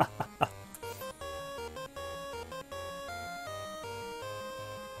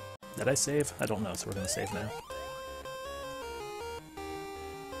 Did I save? I don't know, so we're going to save now.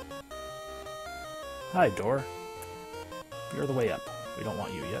 Hi, door. You're the way up. We don't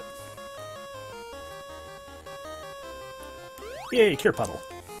want you yet. Yay, Cure Puddle.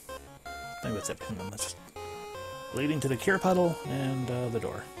 I think that's it. That's just leading to the Cure Puddle and the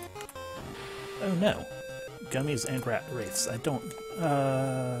door. Oh no. Gummies and rat wraiths. I don't...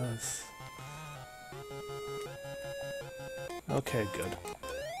 Okay, good.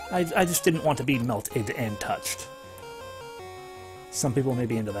 I just didn't want to be melted and touched. Some people may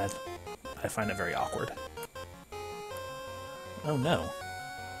be into that. I find it very awkward. Oh no.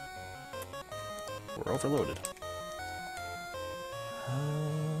 We're overloaded.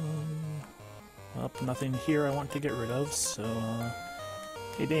 Nothing here I want to get rid of, so...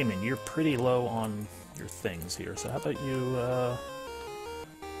 Hey Damien, you're pretty low on your things here. So how about you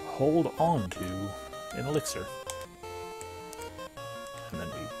hold on to an elixir, and then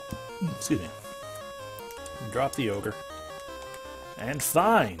we, excuse me, drop the ogre and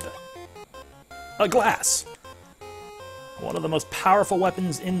find a glass. One of the most powerful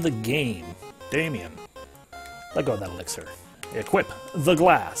weapons in the game. Damien, let go of that elixir. Equip the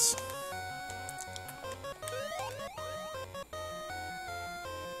glass.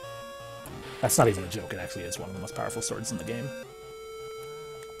 That's not even a joke, it actually is one of the most powerful swords in the game.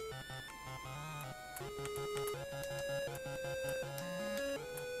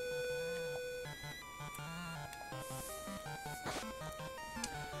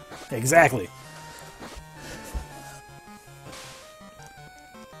 Exactly.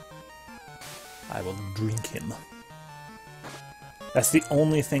 I will drink him. That's the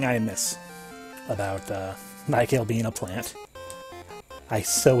only thing I miss about Nightgale being a plant. I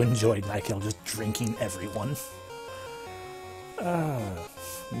so enjoyed Nightgale just drinking everyone.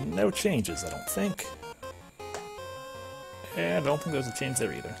 No changes, I don't think. And I don't think there's a change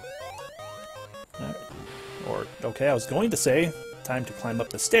there either. Or, okay, I was going to say, time to climb up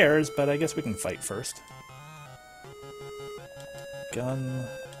the stairs, but I guess we can fight first. Gun,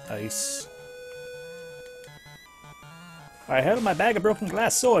 ice. I held my bag of broken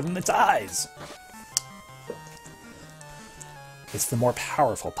glass sword in its eyes. It's the more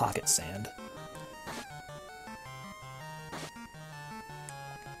powerful pocket sand.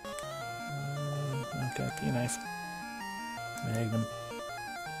 Okay, P-knife. Magnum.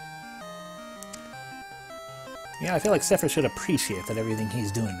 Yeah, I feel like Sephiroth should appreciate that everything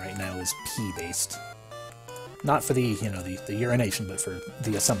he's doing right now is P-based. Not for the, you know, the urination, but for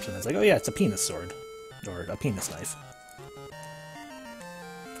the assumption. It's like, oh yeah, it's a penis sword. Or a penis knife.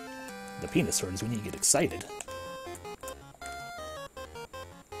 The penis sword is when you get excited.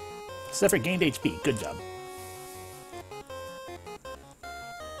 Sephiroth gained HP. Good job.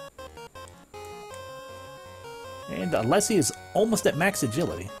 And Alessi is almost at max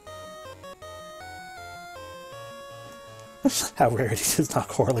agility. How rarity does not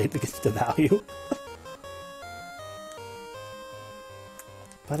correlate to value.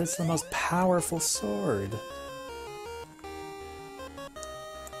 But it's the most powerful sword.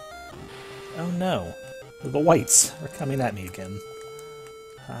 Oh no. The whites are coming at me again.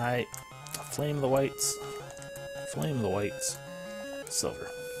 I flame the whites. Flame the whites. Silver.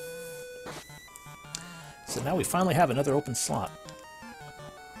 So now we finally have another open slot.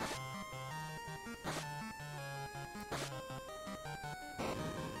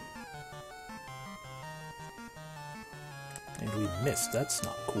 And we missed. That's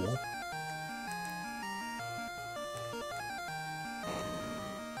not cool.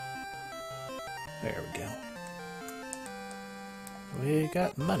 There we go. We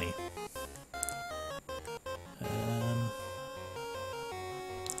got money.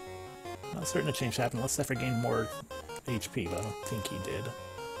 Not certain a change happened unless Sephiroth gained more HP, but I don't think he did.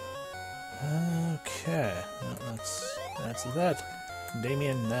 Okay, well, that's that.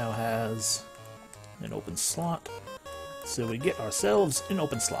 Damien now has an open slot, so we get ourselves an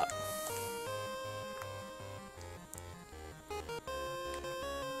open slot.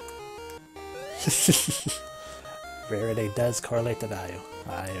 Rarity does correlate to value.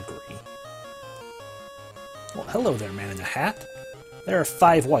 I agree. Well, hello there, man in the hat. There are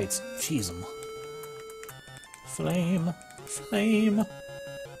 5 whites. Cheese 'em. Flame. Flame.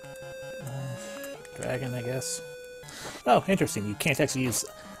 Dragon, I guess. Oh, interesting. You can't actually use...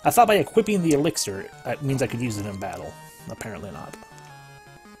 I thought by equipping the elixir, that means I could use it in battle. Apparently not.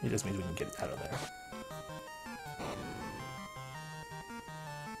 It just means we can get it out of there.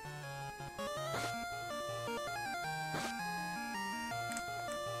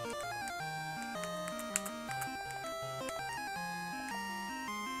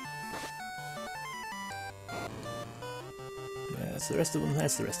 That's the rest of them.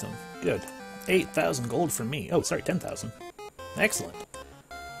 That's the rest of them. Good. 8,000 gold for me. Oh, sorry, 10,000. Excellent.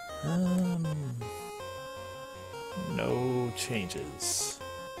 No changes.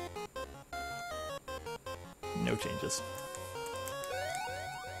 No changes.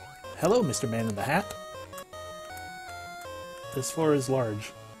 Hello, Mr. Man in the Hat. This floor is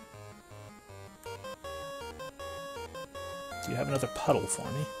large. Do you have another puddle for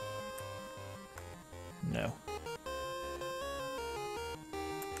me? No.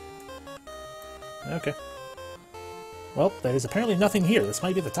 Okay. Well, there's apparently nothing here. This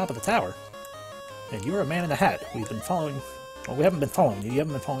might be the top of the tower. And you're a man in the hat. We've been following... Well, we haven't been following you. You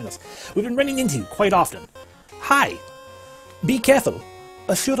haven't been following us. We've been running into you quite often. Hi! Be careful.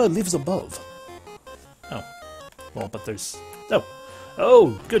 Ashura lives above. Oh. Well, but there's... Oh.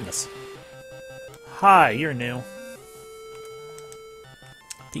 Oh, goodness. Hi, you're new.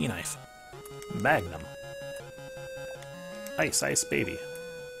 D-knife. Magnum. Ice, ice baby.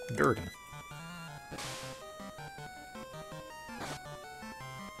 Durgan.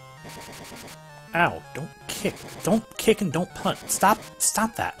 Ow, don't kick. Don't kick and don't punch. Stop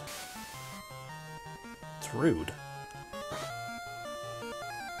that. It's rude.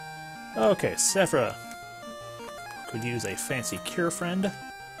 Okay, Sephra could use a fancy cure friend.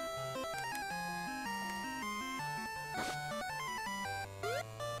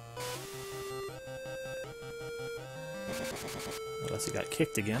 Unless he got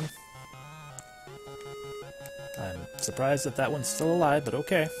kicked again. I'm surprised that that one's still alive, but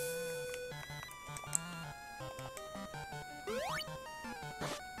okay.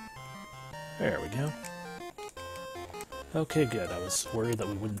 There we go. Okay, good. I was worried that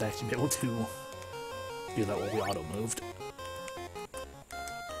we wouldn't actually be able to do that while we auto-moved.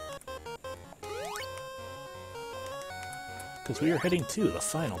 Because we are heading to the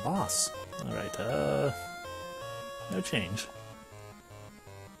final boss. Alright, no change.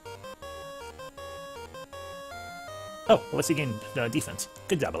 Oh, Alessi gained defense.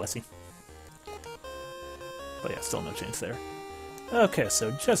 Good job, Alessi. But yeah, still no change there. Okay,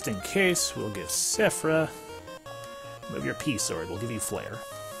 so just in case, we'll give Sephra... Move your P-sword, we'll give you Flare.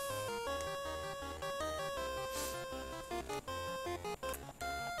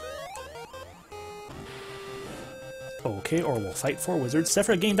 Okay, or we'll fight for wizards.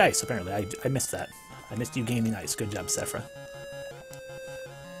 Sephra gained ice, apparently. I missed that. I missed you gaining ice. Good job, Sephra.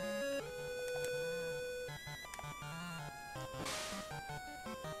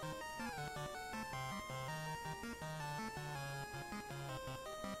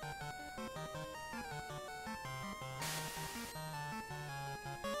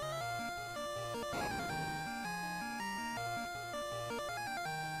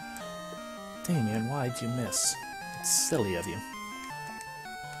 Damien, why'd you miss? It's silly of you.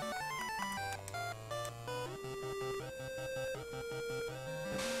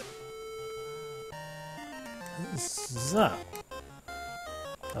 Zuh.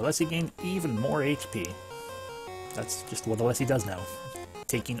 Alessi gained even more HP. That's just what Alessi does now.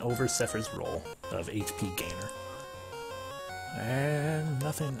 Taking over Sephra's role of HP gainer. And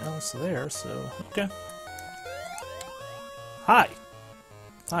nothing else there, so... okay. Hi!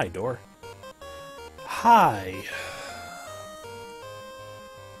 Hi, door. Hi!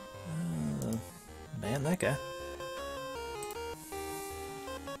 Man, that guy.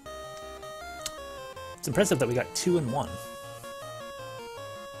 It's impressive that we got 2 and 1.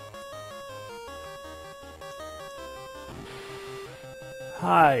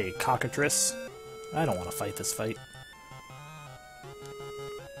 Hi, cockatrice. I don't want to fight this fight.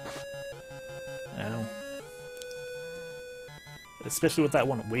 Ow. Especially with that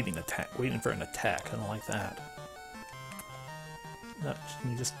one waiting for an attack. I don't like that. No,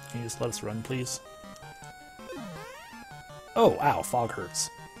 can you just let us run, please? Oh, ow, Fog hurts.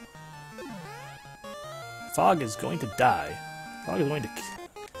 Fog is going to die. Fog is going to...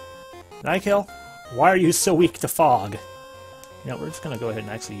 Nykill, why are you so weak to Fog? You know, we're just going to go ahead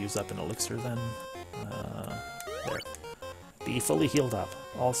and actually use up an elixir then. There. Be fully healed up.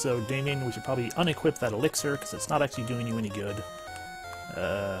 Also, Damien, we should probably unequip that elixir, because it's not actually doing you any good.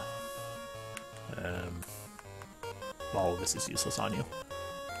 All of this is useless on you.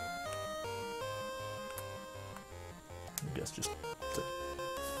 I guess just to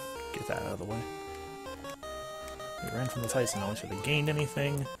get that out of the way. We ran from the fight, so no one should have gained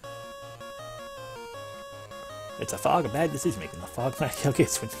anything. It's a fog of bad decision making. The fog might kill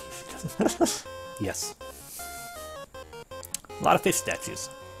kids when yes. A lot of fish statues.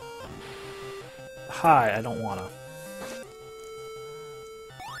 Hi, I don't wanna.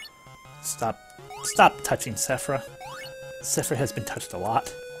 Stop touching Sephra. Sephra has been touched a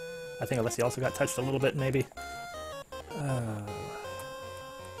lot. I think Alessi also got touched a little bit, maybe.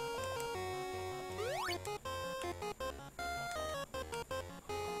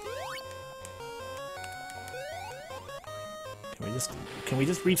 Can we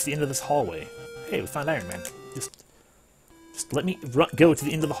just reach the end of this hallway? Hey, we found Iron Man. Just let me go to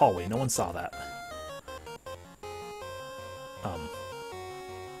the end of the hallway. No one saw that.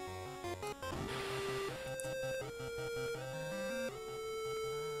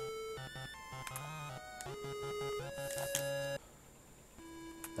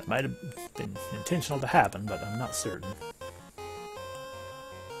 That might have been intentional to happen, but I'm not certain.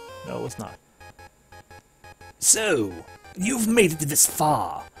 No, it was not. So, you've made it this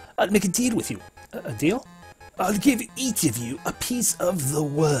far. I'll make a deal with you. A deal? I'll give each of you a piece of the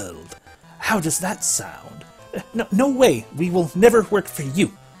world. How does that sound? No way. We will never work for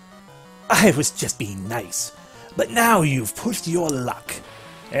you. I was just being nice. But now you've pushed your luck.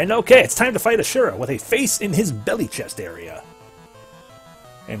 And okay, it's time to fight Ashura with a face in his belly chest area.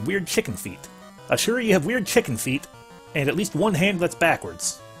 And weird chicken feet. Ashura, you have weird chicken feet, and at least one hand that's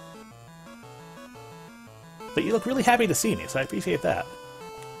backwards. But you look really happy to see me, so I appreciate that.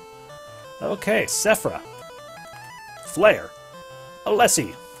 Okay, Sephra. Flare.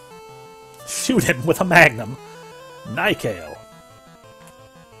 Alessi. Shoot him with a magnum. Nikael.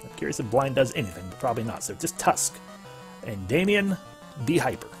 I'm curious if blind does anything, but probably not, so just Tusk. And Damien, be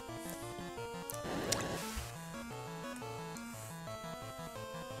hyper.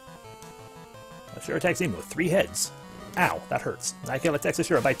 Ashura attacks him with 3 heads. Ow, that hurts. Nikael attacks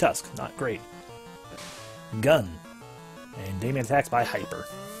Ashura by Tusk. Not great. Gun. And Damien attacks by hyper.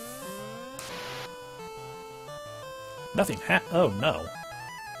 Nothing oh no.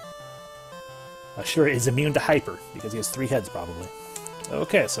 Ashura is immune to hyper, because he has 3 heads probably.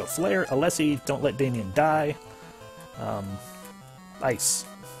 Okay, so Flare, Alessi, don't let Damien die. Ice.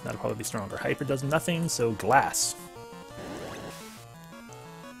 That'll probably be stronger. Hyper does nothing, so Glass.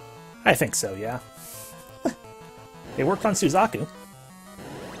 I think so, yeah. It worked on Suzaku.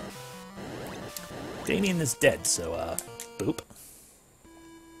 Damien is dead, so, boop.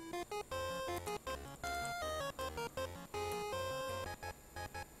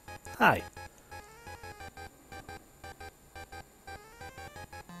 Hi.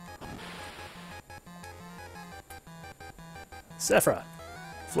 Sephra.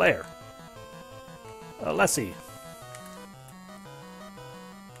 Flare. Alessi.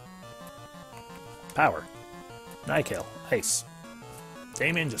 Power. Nikael. Ice.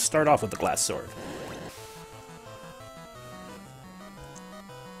 Damien, just start off with the glass sword.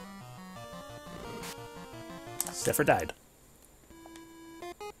 Sephra died.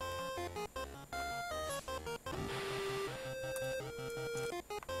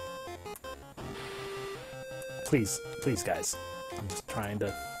 Please, please, guys. I'm just trying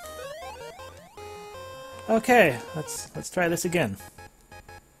to... Okay, let's try this again.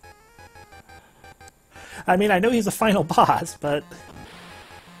 I mean, I know he's a final boss, but...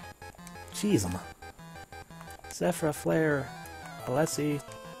 Jeez, Sephra, Flare, Alessi,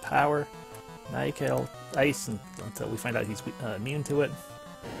 Power, Nikael, Ice, until we find out he's immune to it.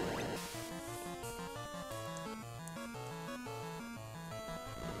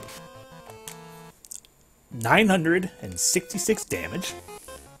 $966 damage.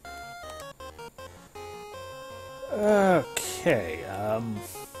 Okay,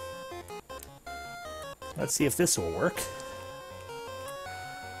 let's see if this will work.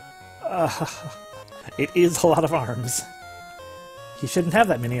 It is a lot of arms. He shouldn't have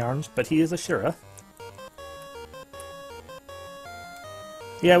that many arms, but he is Ashura.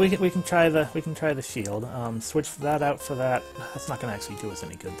 Yeah, we can try the shield. Switch that out for that. That's not gonna actually do us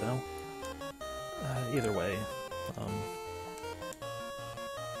any good though. Either way.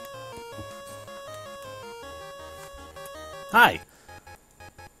 Hi.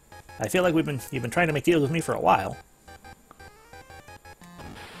 I feel like you've been trying to make deals with me for a while.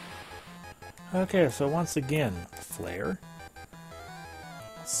 Okay, so once again, Flare,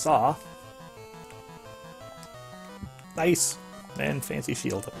 Saw, Ice, and Fancy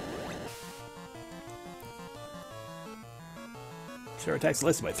Shield. Sure attacks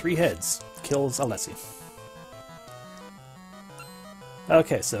Alessi by 3 heads. Kills Alessi.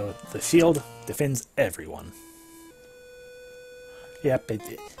 Okay, so the shield defends everyone. Yep,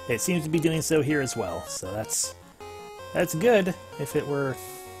 it seems to be doing so here as well, so that's good. If it were...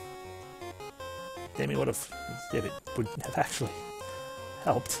 Damien would have... if it would have actually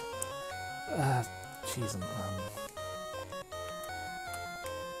helped. Jeez,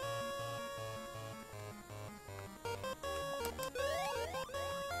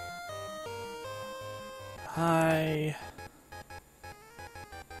 Hi.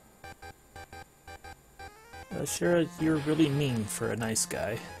 Sure, you're really mean for a nice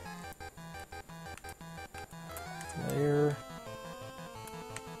guy. Flare.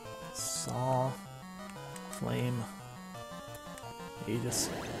 Saw. Flame. Aegis.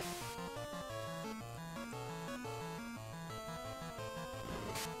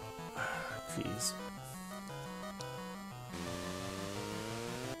 Jeez.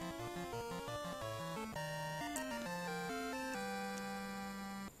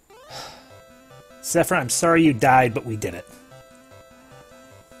 Sephra, I'm sorry you died, but we did it.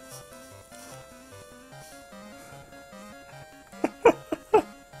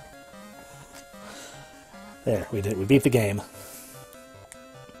 There, we did it. We beat the game.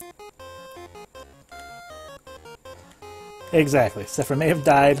 Exactly. Sephra may have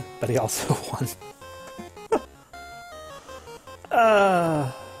died, but he also won.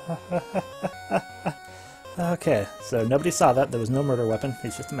 Okay, so nobody saw that. There was no murder weapon.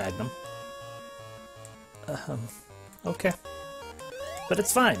 It's just a magnum. Okay. But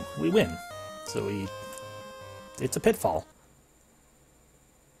it's fine. We win. So it's a pitfall.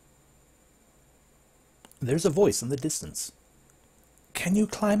 There's a voice in the distance. Can you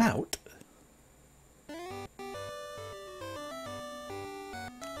climb out?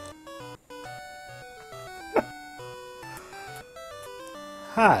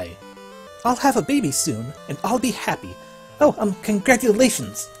 Hi. I'll have a baby soon, and I'll be happy. Oh,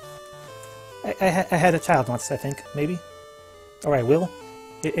 congratulations! I had a child once, I think, maybe? Or I will?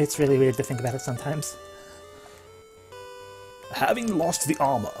 It's really weird to think about it sometimes. Having lost the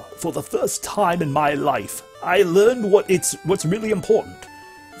armor for the first time in my life, I learned what's really important.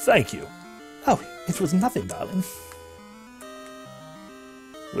 Thank you. Oh, it was nothing, darling.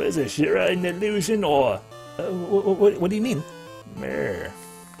 Was Ashira an illusion, or... What do you mean? Meh.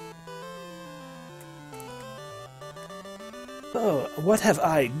 Oh, what have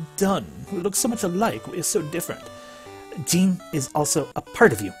I done? We look so much alike, we're so different. Jean is also a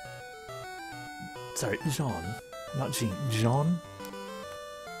part of you. Sorry, Jean. Not Jean. Jean?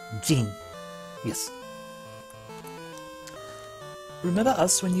 Jean. Yes. Remember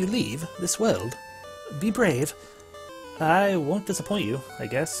us when you leave this world. Be brave. I won't disappoint you, I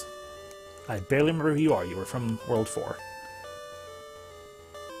guess. I barely remember who you are. You were from World 4.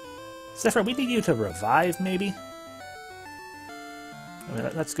 Sephiroth, we need you to revive, maybe? I mean,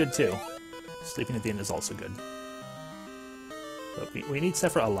 that's good, too. Sleeping at the end is also good. But we need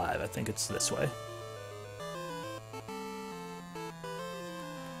Sephiroth alive. I think it's this way.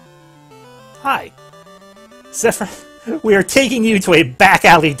 Hi! Sephiroth, we are taking you to a back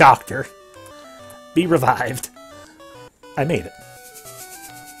alley doctor. Be revived. I made it.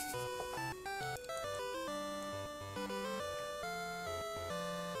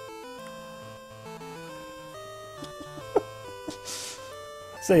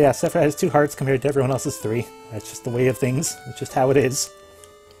 So yeah, Sephiroth has 2 hearts compared to everyone else's 3. That's just the way of things. It's just how it is.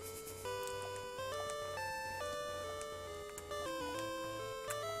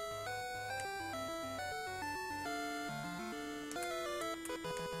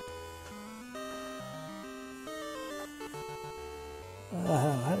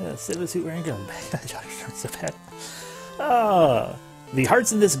 Sailor suit wearing gun. So bad. The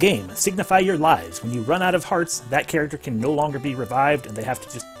hearts in this game signify your lives. When you run out of hearts, that character can no longer be revived, and they have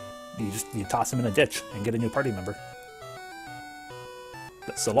to you toss them in a ditch and get a new party member.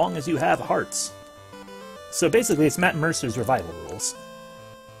 But so long as you have hearts. So basically, it's Matt Mercer's revival rules,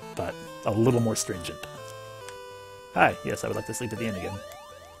 but a little more stringent. Hi, yes, I would like to sleep at the inn again.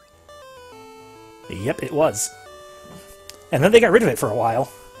 Yep, it was. And then they got rid of it for a while,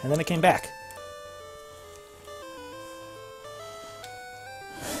 and then it came back.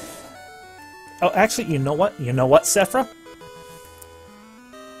 Oh, actually, you know what? You know what, Sephra?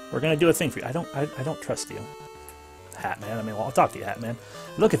 We're gonna do a thing for you. I don't trust you. Hatman, I mean, well, I'll talk to you, Hatman.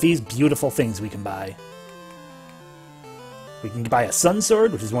 Look at these beautiful things we can buy. We can buy a Sun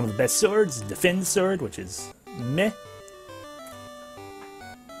Sword, which is one of the best swords. Defend Sword, which is meh.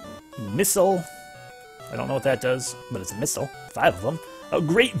 Missile. I don't know what that does, but it's a missile. 5 of them. A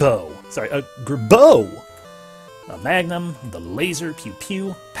Great Bow. Sorry, a bow. A Magnum. The Laser. Pew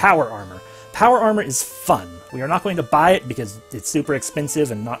Pew. Power Armor. Power Armor is fun. We are not going to buy it because it's super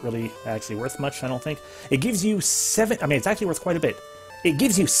expensive and not really actually worth much, I don't think. It gives you 7... I mean, it's actually worth quite a bit. It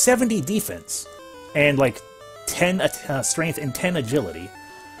gives you 70 defense and like 10 strength and 10 agility.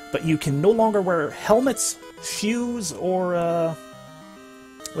 But you can no longer wear helmets, shoes, or...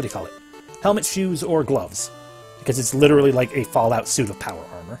 what do you call it? Helmet, shoes, or gloves. Because it's literally like a Fallout suit of power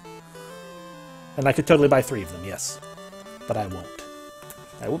armor. And I could totally buy 3 of them, yes. But I won't.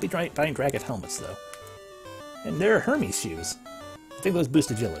 I will be buying Dragon helmets, though. And there are Hermes shoes. I think those boost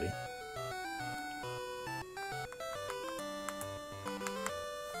agility.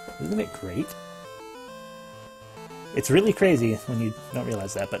 Isn't it great? It's really crazy when you don't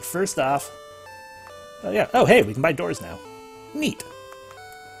realize that, but first off... Oh yeah, oh hey, we can buy doors now. Neat!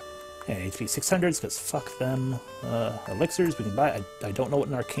 Yeah, HP 600s, because fuck them. Elixirs, we can buy... I don't know what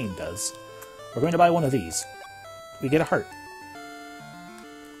an arcane does. We're going to buy one of these. We get a heart.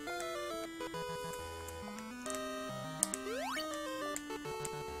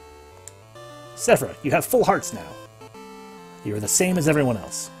 Sephra, you have full hearts now. You are the same as everyone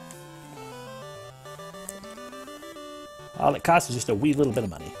else. All it costs is just a wee little bit of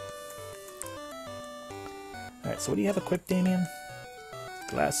money. Alright, so what do you have equipped, Damien?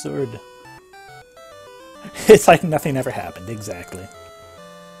 Glass sword. It's like nothing ever happened, exactly.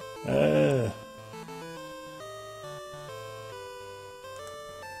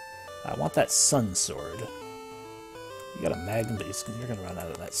 I want that sun sword. You got a magnum, but you're gonna run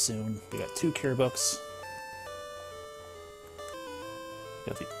out of that soon. We got 2 cure books.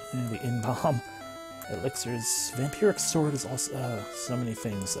 We got the in-bomb. Elixirs. Vampiric sword is also so many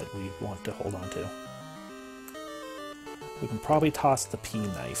things that we want to hold on to. We can probably toss the pea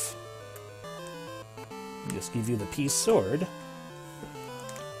knife. Just give you the pea sword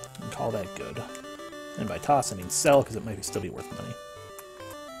and call that good. And by toss I mean sell, because it might still be worth money.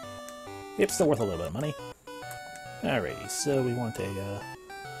 Yep, still worth a little bit of money. Alrighty, so we want a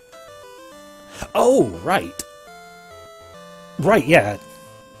oh, right! Right, yeah.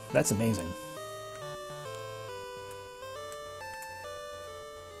 That's amazing.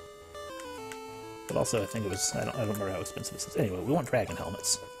 But also, I think it was... I don't remember how expensive this is. Anyway, we want dragon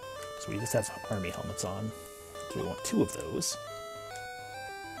helmets. So we just have army helmets on. So we want 2 of those.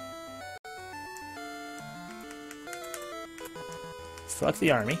 Fuck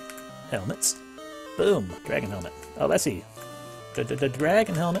the army. Helmets. Boom. Dragon helmet. Oh, let's see.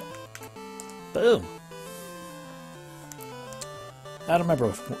 Dragon helmet. Boom. I don't remember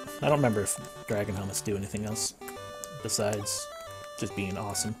if dragon helmets do anything else besides just being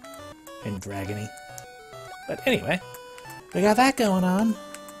awesome and dragony. But anyway, we got that going on.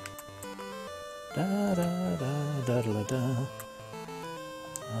 Da da da da da da.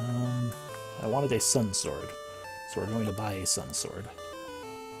 I wanted a sun sword, so we're going to buy a sun sword.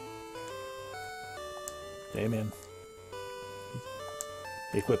 Damien,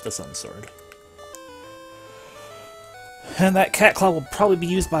 equip the sun sword. And that cat claw will probably be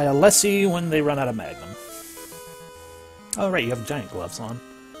used by Alessi when they run out of magnum. Oh right, you have giant gloves on.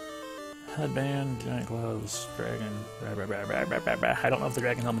 Headband, giant gloves, dragon... I don't know if the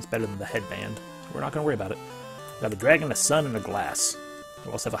dragon helmet's better than the headband. So we're not going to worry about it. We have a dragon, a sun, and a glass.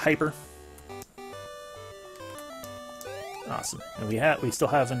 We also have a hyper. Awesome. And we still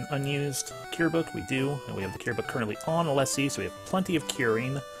have an unused cure book. We do. And we have the cure book currently on Alessi, so we have plenty of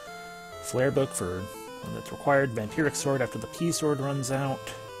curing. Flare book for when that's required. Vampiric sword after the P sword runs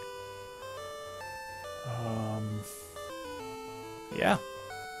out. Yeah.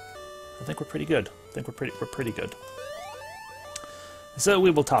 I think we're pretty good. We're pretty good. So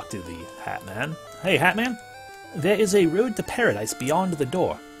we will talk to the Hat Man. Hey, Hat Man! There is a road to paradise beyond the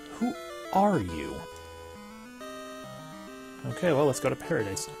door. Who are you? Okay, well, let's go to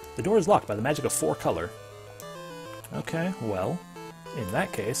paradise. The door is locked by the magic of 4 color. Okay, well, in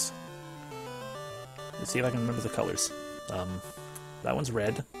that case, let's see if I can remember the colors. That one's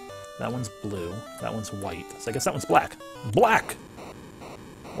red, that one's blue, that one's white, so I guess that one's black. Black!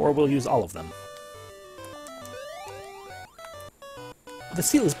 Or we'll use all of them. The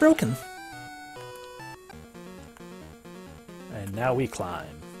seal is broken! And now we climb.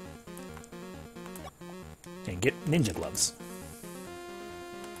 And get ninja gloves.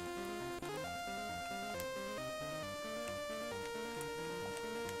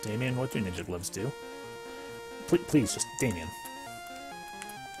 Damien, what do ninja gloves do? Please, just Damien.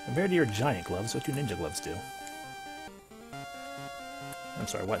 Compared to your giant gloves, what do ninja gloves do? I'm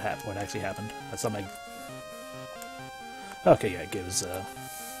sorry, what actually happened? I saw my... Okay, yeah, it gives,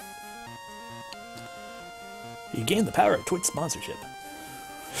 You gain the power of Twitch sponsorship.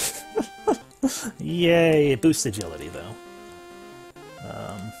 Yay, it boosts agility, though.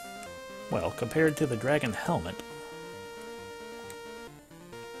 Well, compared to the dragon helmet...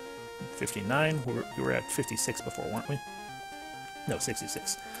 59, we were at 56 before, weren't we? No,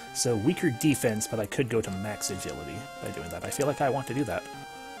 66. So weaker defense, but I could go to max agility by doing that. I feel like I want to do that.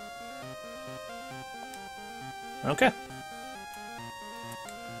 Okay.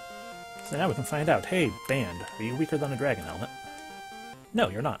 So now we can find out. Hey, band, are you weaker than a dragon helmet? No,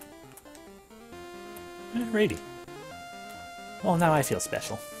 you're not. Alrighty. Well, now I feel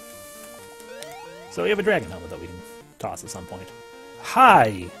special. So we have a dragon helmet that we can toss at some point.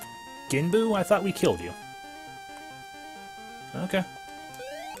 Hi! Ginbu, I thought we killed you. Okay.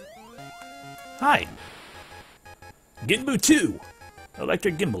 Hi! Ginbu 2!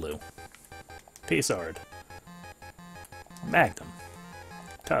 Electric Gimbaloo. Pesard. Magnum.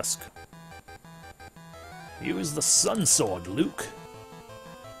 Tusk. Use the Sun Sword, Luke.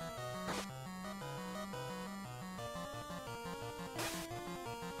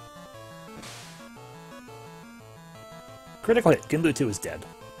 Critical hit. Ginbu 2 is dead.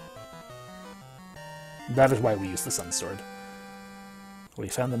 That is why we use the Sun Sword. We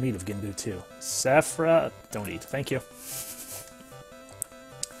found the meat of Ginbu 2. Saffra... Don't eat. Thank you.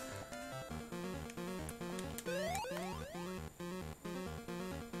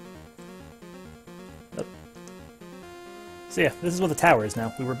 Oh. So yeah, this is what the tower is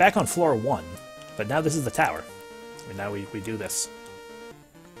now. We were back on floor 1, but now this is the tower. And now we do this.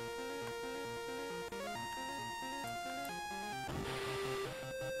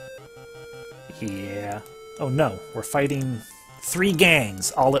 Yeah. Oh no, we're fighting 3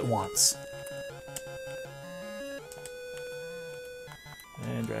 gangs all at once.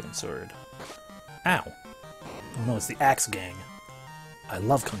 And Dragon Sword. Ow. Oh no, it's the Axe Gang. I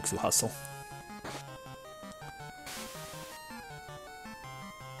love Kung Fu Hustle.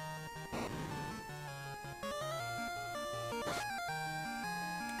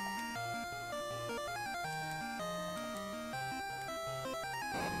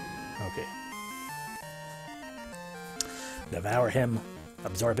 Okay. Devour him,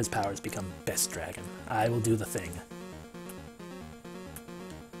 absorb his powers, become best dragon. I will do the thing.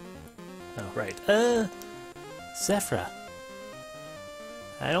 Oh, right. Sephra.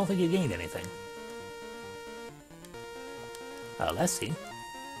 I don't think you gained anything. Oh, let's see.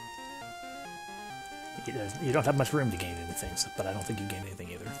 You don't have much room to gain anything, but I don't think you gained anything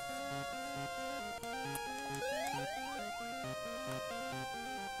either.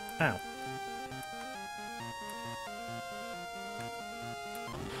 Ow.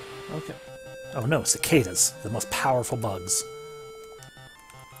 Okay. Oh no, cicadas, the most powerful bugs.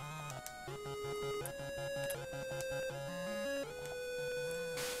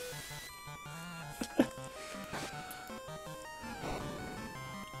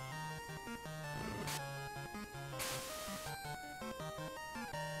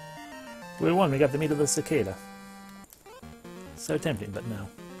 We won, we got the meat of the cicada. So tempting, but no.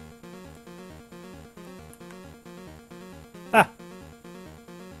 Ah!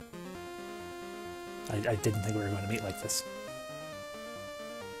 I didn't think we were going to meet like this.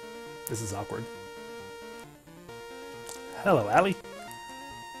 This is awkward. Hello, Allie.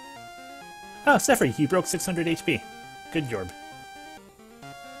 Oh, Sephri, you broke 600 HP. Good job.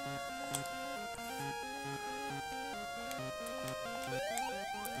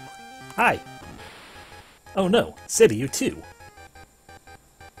 Hi. Oh no, City, you too.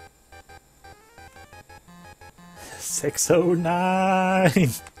 609.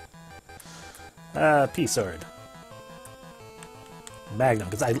 P-Sword. Magnum,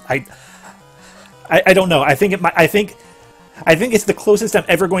 because I don't know. I think it's the closest I'm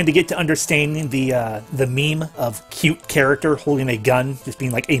ever going to get to understanding the meme of cute character holding a gun, just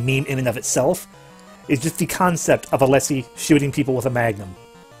being like a meme in and of itself. It's just the concept of Alessi shooting people with a Magnum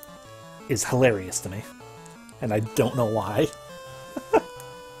is hilarious to me, and I don't know why.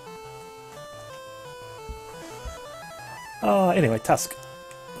 Anyway, Tusk.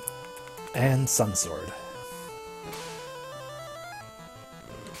 And Sun Sword.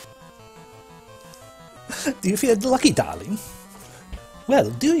 Do you feel lucky, darling? Well,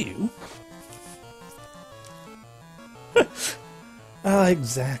 do you?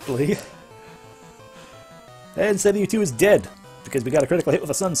 Exactly. And Seventy 2 is dead, because we got a critical hit with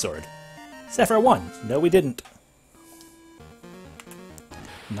a Sun Sword. Sephra won. No, we didn't.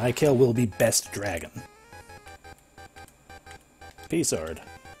 Nykel will be best dragon. P-Sword.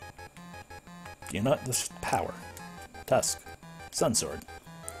 You know, this power. Tusk. Sun Sword.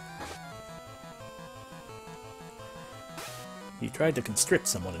 You tried to constrict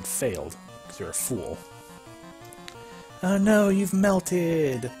someone and failed, because you're a fool. Oh no, you've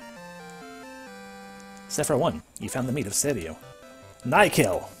melted! Sephra 1, you found the meat of Serio.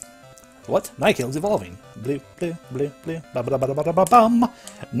 Nykel! What? Nykel's evolving. Blue, blue, blue, blue, ba ba ba ba ba ba bum!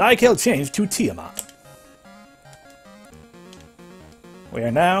 Nykel changed to Tiamat. We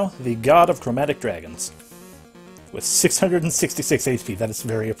are now the god of chromatic dragons. With 666 HP, that is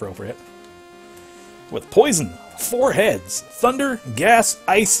very appropriate. With poison, 4 heads, thunder, gas,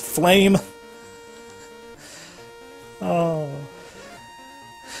 ice, flame. Oh.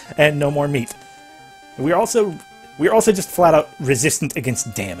 And no more meat. We're also just flat out resistant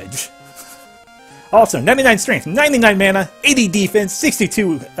against damage. Also, 99 strength, 99 mana, 80 defense,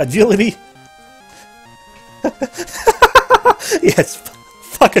 62 agility. Yes,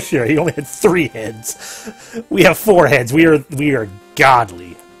 fuck a sure. He only had 3 heads. We have 4 heads. We are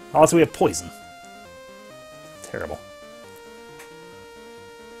godly. Also, we have poison. Terrible.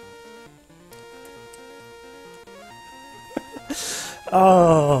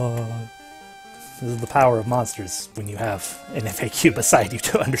 Oh, this is the power of monsters when you have an FAQ beside you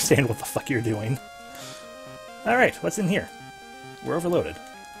to understand what the fuck you're doing. Alright, what's in here? We're overloaded.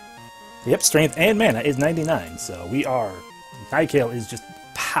 Yep, strength and mana is 99, so we are... Nykel is just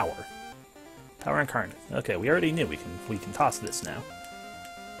power. Power incarnate. Okay, we already knew we can toss this now.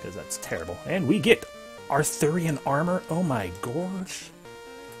 Because that's terrible. And we get Arthurian armor. Oh my gosh.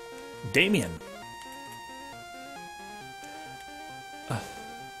 Damien.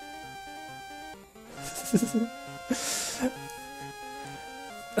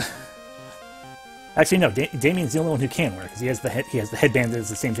 Actually, no. Damien's the only one who can wear it because he has the headband that is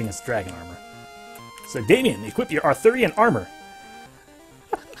the same thing as dragon armor. So, Damien, equip your Arthurian armor.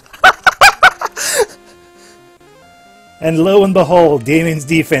 And lo and behold, Damien's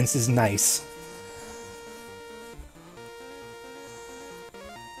defense is nice.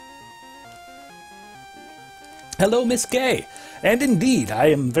 Hello, Miss Gay. And indeed, I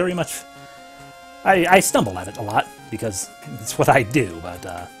am very much... I stumble at it a lot, because it's what I do,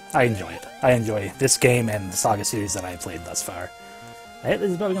 but I enjoy it. I enjoy this game and the Saga series that I've played thus far. This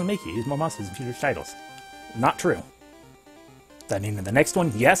is probably going to make you use more monsters in future titles. Not true. Does that mean in the next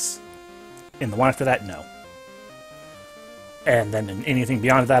one, yes? In the one after that, no. And then in anything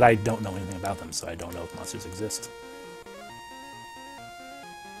beyond that, I don't know anything about them, so I don't know if monsters exist.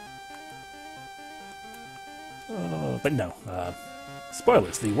 But no,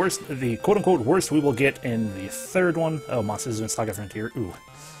 spoilers. The quote-unquote worst we will get in the third one... Oh, Monsters in Saga Frontier. Ooh.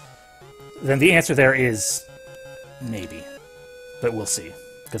 Then the answer there is... maybe. But we'll see.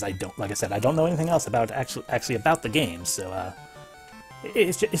 Because I don't... Like I said, I don't know anything else about actually about the game, so,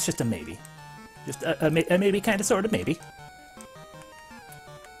 it's just a maybe. Just a maybe, kind of, sort of, maybe.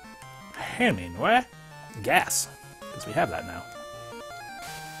 Hemingway? Gas. Because we have that now.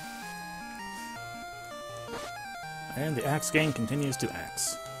 And the axe gang continues to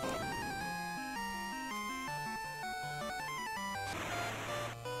axe.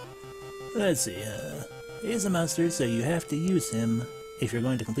 Let's see, here's a monster, so you have to use him if you're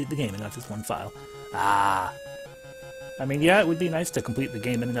going to complete the game and not just one file. Ah! I mean, yeah, it would be nice to complete the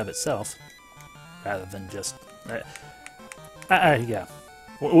game in and of itself, rather than just... yeah.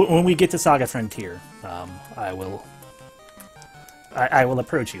 When we get to Saga Frontier, I will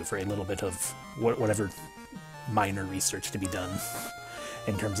approach you for a little bit of whatever minor research to be done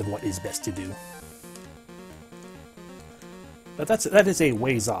in terms of what is best to do. But that is a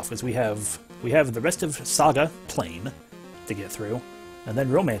ways off, as we have the rest of Saga Plain to get through, and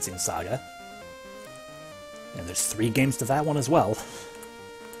then Romancing Saga, and there's 3 games to that one as well.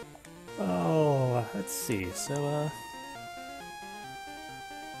 Oh, let's see. So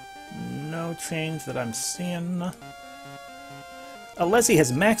no change that I'm seeing. Alessi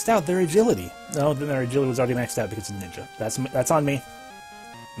has maxed out their agility. No, then their agility was already maxed out because of Ninja. That's on me.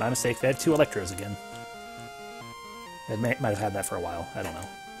 My mistake. They had 2 Electros again. They might have had that for a while. I don't know.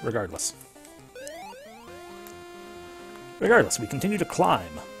 Regardless, we continue to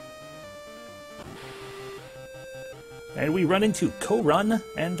climb. And we run into Korun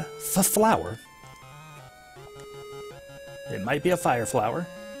and Flower. It might be a fire flower.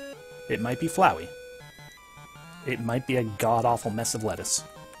 It might be Flowey. It might be a god-awful mess of lettuce.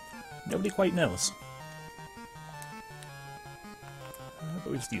 Nobody quite knows.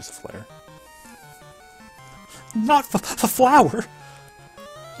 But we just use a flare. Not for flower!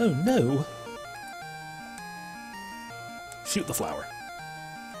 Oh no! Shoot the flower.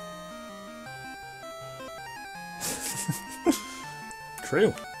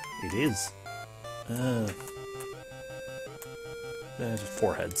 True. It is. Just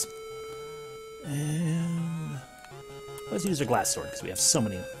 4 heads. And... let's use a glass sword, because we have so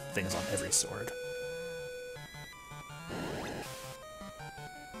many things on every sword.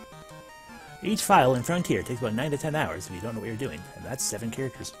 Each file in Frontier takes about 9 to 10 hours if you don't know what you're doing, and that's 7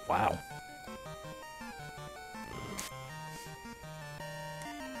 characters. Wow.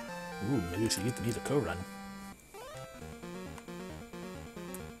 Ooh, maybe we should use a co-run.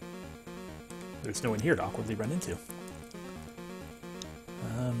 There's no one here to awkwardly run into.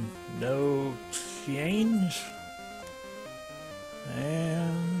 No change.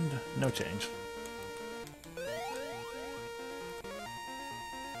 And no change.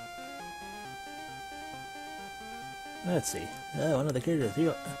 Let's see. Oh, one of the characters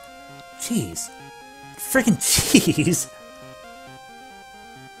here. Cheese. Freaking cheese!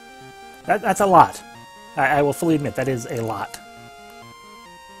 That's a lot. I will fully admit that is a lot.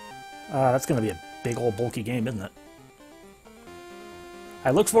 That's going to be a big old bulky game, isn't it? I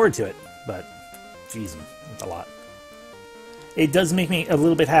look forward to it, but jeez, that's a lot. It does make me a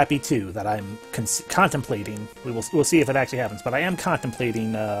little bit happy too that I'm contemplating. We'll see if it actually happens, but I am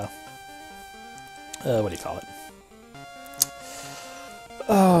contemplating. What do you call it?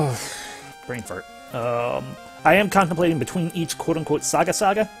 Oh, brain fart. I am contemplating between each quote-unquote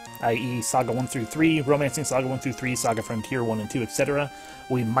saga, i.e. Saga 1 through 3, Romancing Saga 1 through 3, Saga Frontier 1 and 2, etc.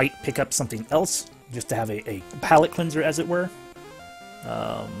 We might pick up something else, just to have a palate cleanser, as it were.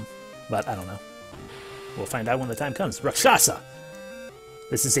 But I don't know. We'll find out when the time comes. Rakshasa!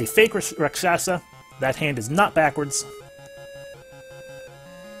 This is a fake Rakshasa. That hand is not backwards.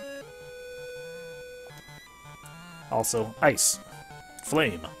 Also, ice.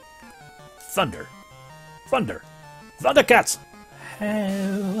 Flame. Thunder. Thunder. Thundercats!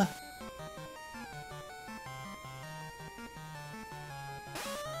 Oh.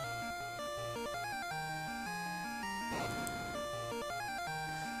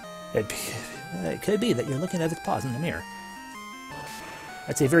 It could be that you're looking at its paws in the mirror.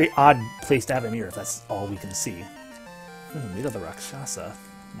 That's a very odd place to have a mirror if that's all we can see. Meat of the Rakshasa.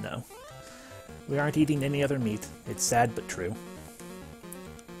 No. We aren't eating any other meat. It's sad but true.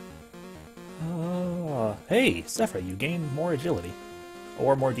 Hey, Sephra, you gain more agility.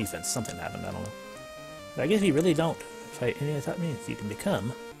 Or more defense. Something happened, I don't know. But I guess you really don't fight any of the top means you can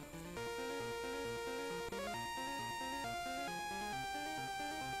become.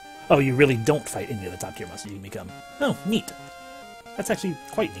 Oh, you really don't fight any of the top tier monsters you can become. Oh, neat. That's actually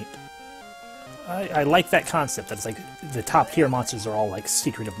quite neat. I like that concept, that it's like the top tier monsters are all like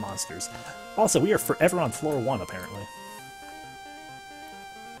secretive monsters. Also, we are forever on floor 1, apparently.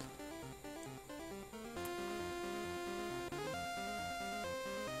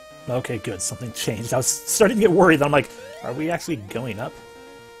 Okay, good. Something changed. I was starting to get worried. I'm like, are we actually going up?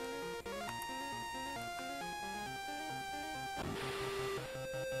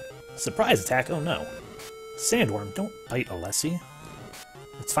 Surprise attack? Oh no. Sandworm, don't bite Alessi.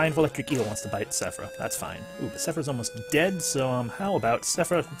 It's fine if Electric Eel wants to bite Sephra. That's fine. Ooh, but Sephra's almost dead, so how about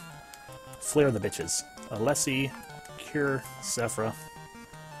Sephra flare the bitches? Alessi, cure Sephra.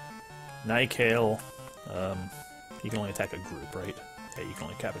 Nikael, you can only attack a group, right? Yeah, you can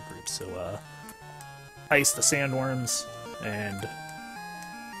only cap a group, so ice the sandworms and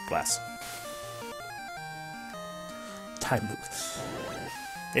glass. Time loop.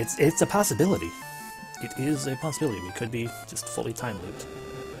 It's a possibility. It is a possibility. We could be just fully time looped.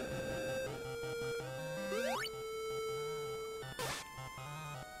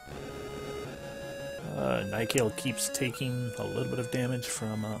 Nikael keeps taking a little bit of damage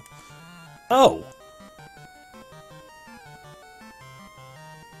from, Oh!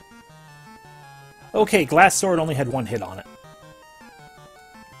 Okay, Glass Sword only had 1 hit on it.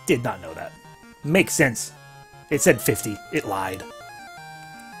 Did not know that. Makes sense. It said 50. It lied.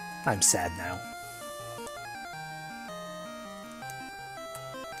 I'm sad now.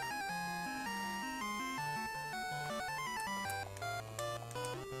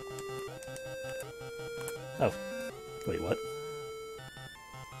 Oh. Wait, what?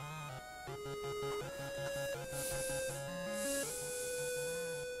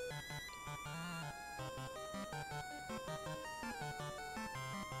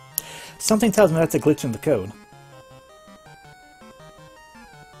 Something tells me that's a glitch in the code.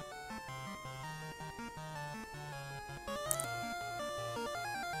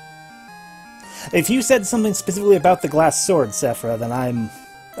 If you said something specifically about the glass sword, Sephra, then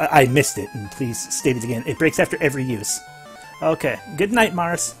I missed it, and please state it again. It breaks after every use. Okay. Good night,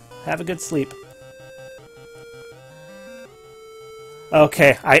 Mars. Have a good sleep.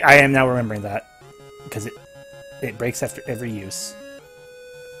 Okay, I am now remembering that. Because it breaks after every use.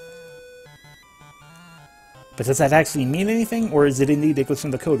 But does that actually mean anything, or is it indeed a glitch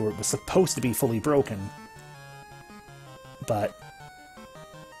in the code where it was supposed to be fully broken? But...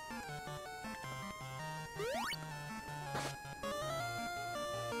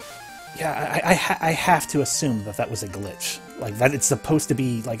 yeah, I have to assume that that was a glitch. Like, that it's supposed to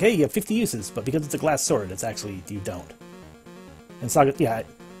be like, hey, you have 50 uses, but because it's a glass sword, it's actually, you don't. And so, yeah.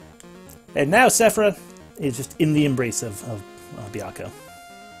 And now Sephra is just in the embrace of Byakko.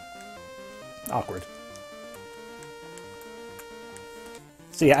 Awkward.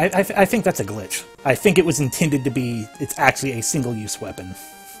 So yeah, I think that's a glitch. I think it was intended to be, it's actually a single-use weapon.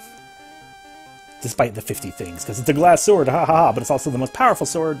 Despite the 50 things, because it's a glass sword, ha ha ha, but it's also the most powerful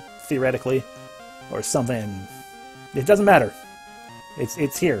sword, theoretically. Or something. It doesn't matter.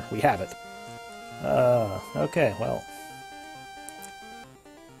 It's here. We have it. Okay, well.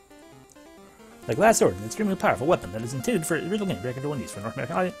 The glass sword, an extremely powerful weapon that is intended for original game, breaker to one use for North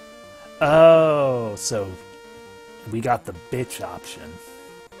American audience. Oh, so we got the bitch option.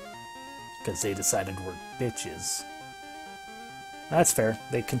 Because they decided we're bitches. That's fair.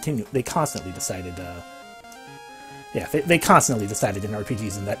 They constantly decided, yeah, they constantly decided in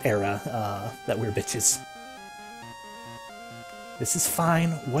RPGs in that era, that we're bitches. This is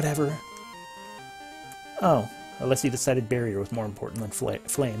fine, whatever. Oh, unless you decided barrier was more important than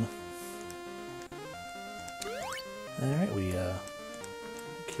flame. Alright, we,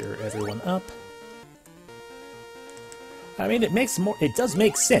 cure everyone up. I mean, it does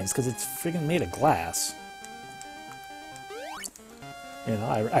make sense, because it's friggin' made of glass. You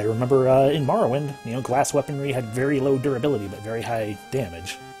know, I remember in Morrowind, you know, glass weaponry had very low durability, but very high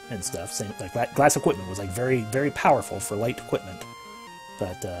damage and stuff. Same, like, glass equipment was, like, very, very powerful for light equipment.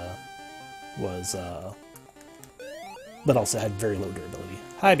 That, was, but also had very low durability.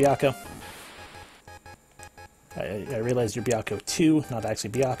 Hi, Byakko. I realized you're Byakko 2, not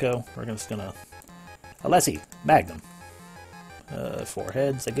actually Byakko. We're just gonna... Alessi, Magnum. 4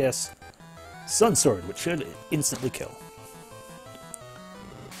 heads, I guess. Sun Sword, which should instantly kill.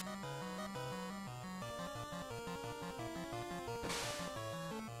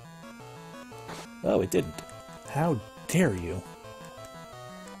 Oh, it didn't. How dare you?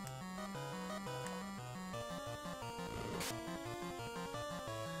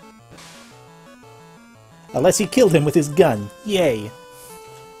 Unless he killed him with his gun. Yay!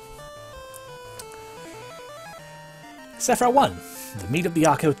 Sephiroth won! The meat of the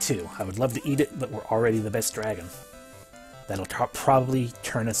Akko 2. I would love to eat it, but we're already the best dragon. That'll probably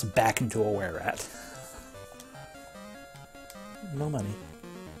turn us back into a were-rat. No money.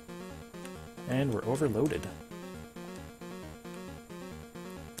 And we're overloaded.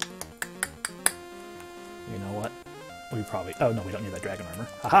 You know what? We probably... Oh, no, we don't need that dragon armor.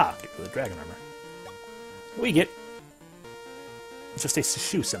 Haha! Get rid of the dragon armor. We get... It's just a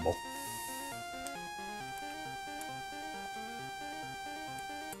shoe symbol.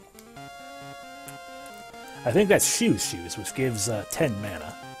 I think that's shoes, which gives 10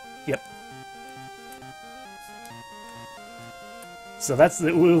 mana. Yep. So that's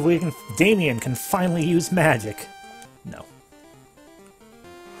the... We can, Damien can finally use magic. No.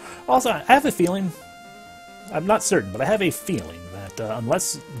 Also, I have a feeling... I'm not certain, but I have a feeling that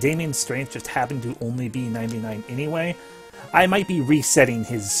unless Damien's strength just happened to only be 99 anyway, I might be resetting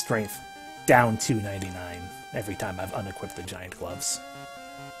his strength down to 99 every time I've unequipped the giant gloves.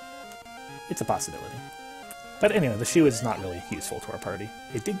 It's a possibility. But anyway, the shoe is not really useful to our party.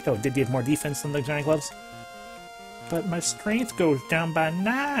 It did give more defense than the giant gloves. But my strength goes down by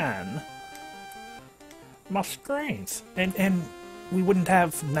 9. My strength. And we wouldn't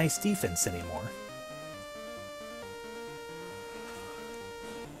have nice defense anymore.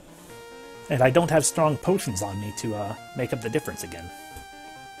 And I don't have strong potions on me to make up the difference again.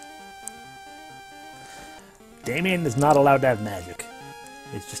 Damien is not allowed to have magic.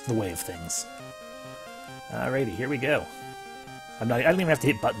 It's just the way of things. Alrighty, here we go. I don't even have to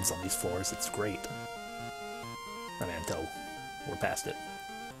hit buttons on these floors. It's great. I mean, until we're past it.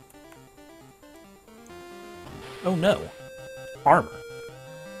 Oh no. Armor.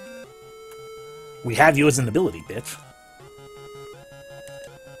 We have you as an ability, bitch.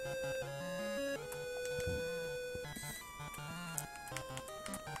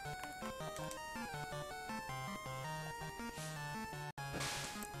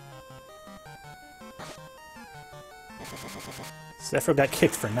 Sephiroth got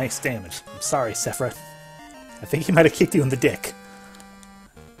kicked for nice damage. I'm sorry, Sephiroth. I think he might have kicked you in the dick.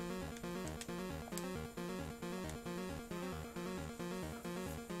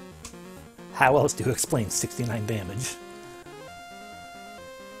 How else do you explain 69 damage?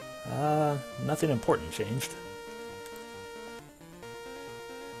 Nothing important changed.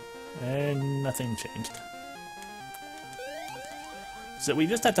 And nothing changed. So we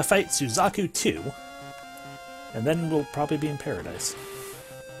just have to fight Suzaku 2. And then we'll probably be in paradise.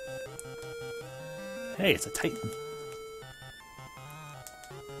 Hey, it's a Titan.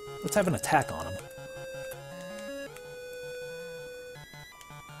 Let's have an attack on him.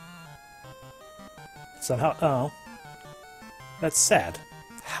 Somehow... Oh. That's sad.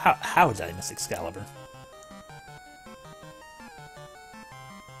 How did I miss Excalibur?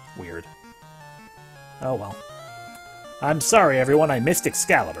 Weird. Oh well. I'm sorry, everyone, I missed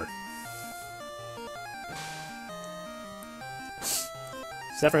Excalibur.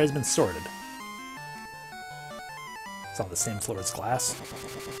 Sephiroth has been sorted. It's on the same floor as glass.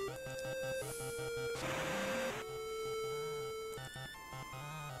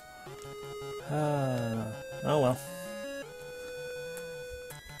 Oh well.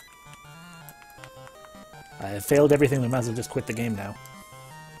 I have failed everything, we might as well just quit the game now.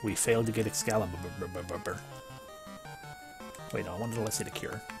 We failed to get Excalibur. Wait, no, I wanted to let's see the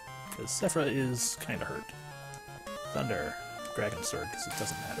cure. Because Sephiroth is kinda hurt. Thunder. Dragon Sword, because it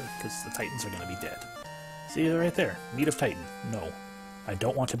doesn't matter, because the Titans are going to be dead. See, right there. Meat of Titan. No. I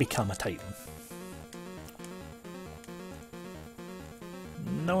don't want to become a Titan.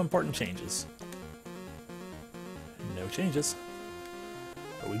 No important changes. No changes.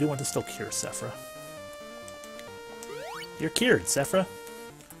 But we do want to still cure Sephiroth. You're cured, Sephiroth.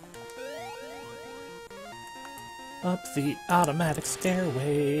 Up the automatic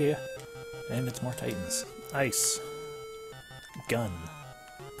stairway. And it's more Titans. Ice. Gun.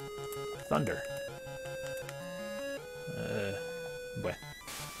 Thunder. Bleh.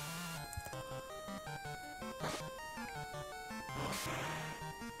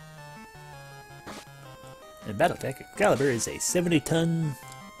 In Battletech, Excalibur is a 70-ton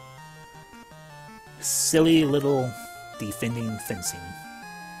silly little defending fencer.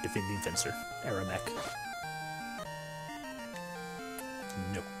 Aramech.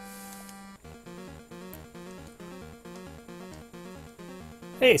 No.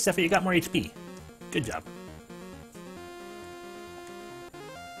 Hey, Sephiroth, you got more HP. Good job.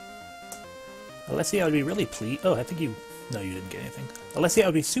 Alessia, I would be really pleased. Oh, I think you. No, you didn't get anything. Alessia, I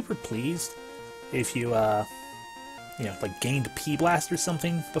would be super pleased if you, you know, like gained P Blast or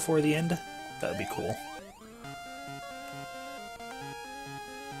something before the end. That would be cool.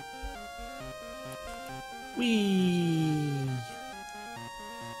 Whee!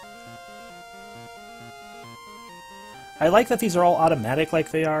 I like that these are all automatic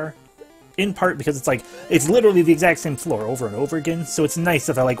like they are. In part because it's like, it's literally the exact same floor over and over again, so it's nice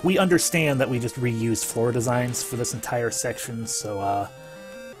that like, we understand that we just reused floor designs for this entire section, so,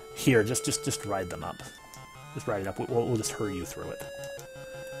 here, just ride them up. Just ride it up, we'll just hurry you through it.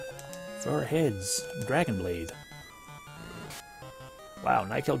 For our heads, Dragon Blade. Wow,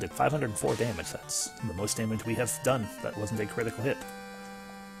 Nykill did 504 damage, that's the most damage we have done. That wasn't a critical hit.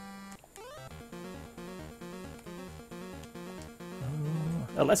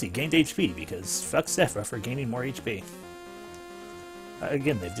 Unless he gained HP, because fuck Sephiroth for gaining more HP.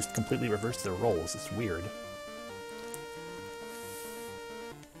 Again, they've just completely reversed their roles. It's weird.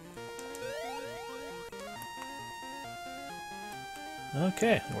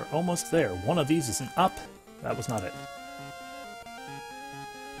 Okay, we're almost there. One of these is an up. That was not it.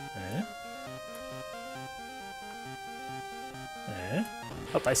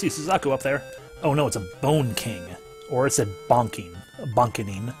 Oh, I see Suzaku up there. Oh no, it's a Bone King. Or it's a Bonking.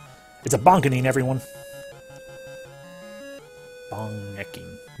 Bonkening. It's a Bonkening, everyone.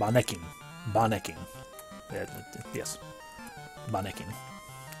 Bonecking. Bonecking. Bonecking. Yes. Bonecking.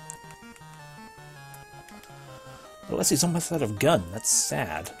 Unless he's almost out of gun. That's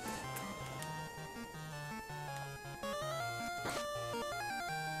sad.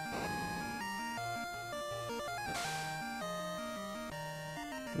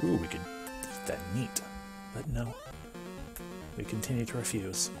 Ooh, we could... That neat. But no. We continue to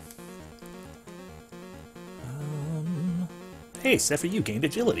refuse. Hey, Sephiroth, you gained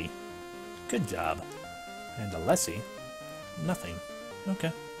agility. Good job. And Alessi, nothing.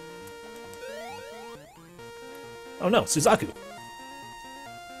 Okay. Oh no, Suzaku!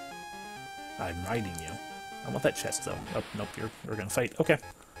 I'm riding you. I want that chest, though. Oh, nope, you're gonna fight. Okay.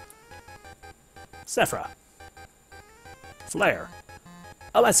 Sephiroth. Flare.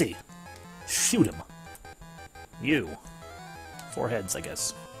 Alessi! Shoot him. You. 4 heads, I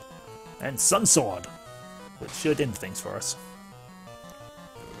guess. And Sun Sword, which should end things for us.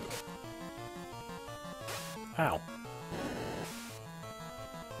 Ow.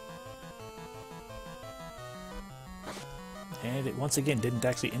 And it once again didn't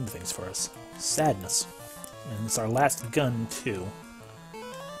actually end things for us. Sadness. And it's our last gun, too.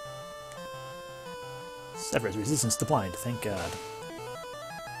 Sephiroth's resistance to blind, thank God.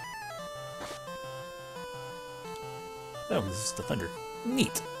 Oh, this is the thunder.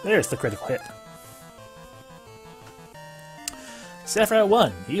 Neat. There's the critical hit. Sephiroth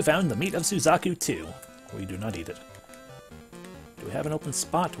 1, you found the meat of Suzaku 2. We do not eat it. Do we have an open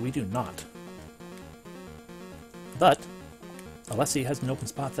spot? We do not. But, Alessi has an open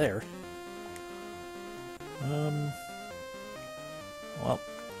spot there. Well,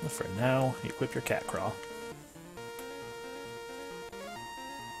 for now, equip your cat crawl.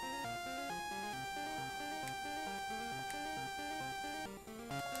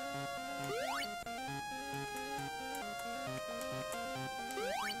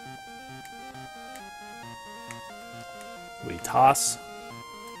 We toss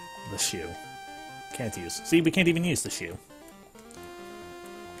the shoe. Can't use. See, we can't even use the shoe.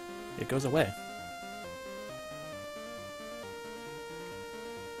 It goes away.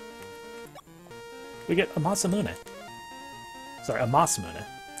 We get a Masamune. Sorry, a Masamune.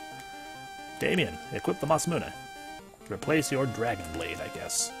 Damien, equip the Masamune. Replace your Dragon Blade, I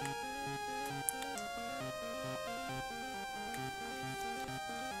guess.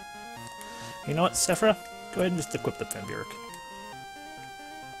 You know what, Sephiroth? Go ahead and just equip the Femburk.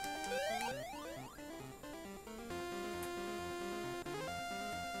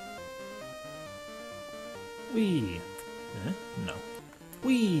 Wee. No.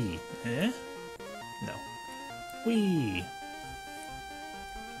 Wee. No. Wee.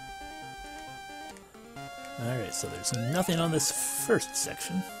 Alright, so there's nothing on this first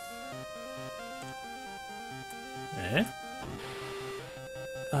section.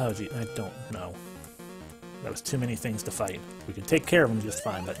 Oh, gee, I don't know. That was too many things to fight. We could take care of them just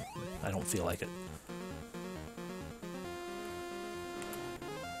fine, but I don't feel like it.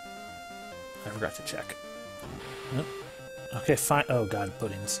 I forgot to check. Nope. Okay, fine. Oh god,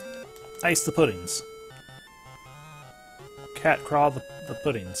 puddings. Ice the puddings. Cat crawl the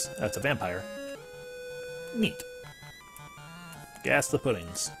puddings. That's a vampire. Neat. Gas the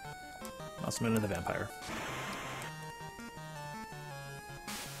puddings. Mouse Moon and the vampire.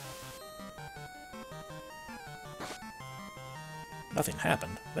 Nothing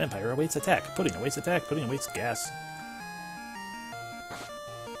happened. Vampire awaits attack. Pudding awaits attack. Pudding awaits gas.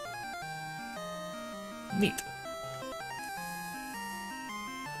 Neat.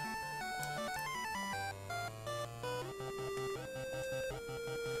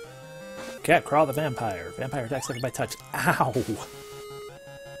 Cat crawl the vampire. Vampire attacks second by touch. Ow!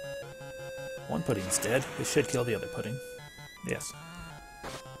 One pudding's dead. This should kill the other pudding. Yes.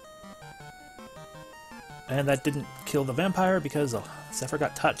 And that didn't kill the vampire because Zephyr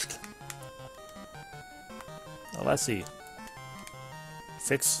got touched. Oh, let's see.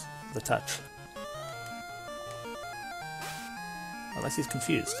 Fix the touch. Unless he's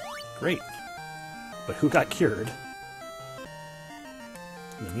confused. Great. But who got cured?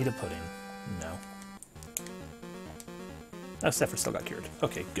 We need a pudding. No. Oh, Zephyr still got cured.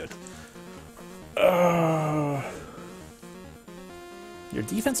 Okay, good. Your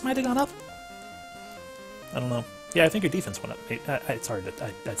defense might have gone up? I don't know. Yeah, I think your defense went up. It's hard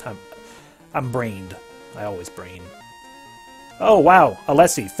to... I'm brained. I always brain. Oh, wow.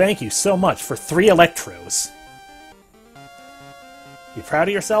 Alessi, thank you so much for 3 Electros. You proud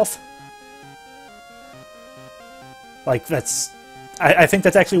of yourself? Like, that's... I think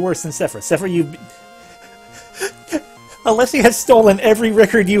that's actually worse than Zephyr. Zephyr, you... Alessi has stolen every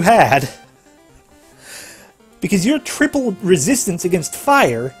record you had. Because your triple resistance against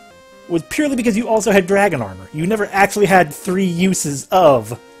fire was purely because you also had dragon armor. You never actually had 3 uses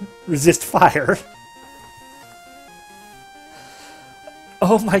of resist fire.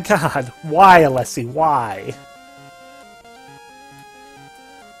 Oh my god. Why, Alessi? Why?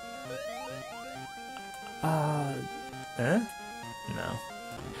 No.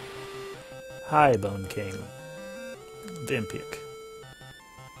 Hi, Bone King. Vimpic.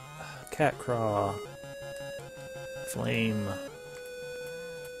 Catcraw. Flame.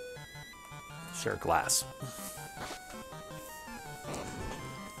 Sure, glass.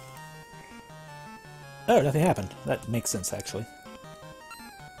 Oh, nothing happened. That makes sense, actually.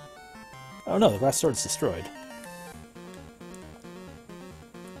 Oh no, the glass sword's destroyed.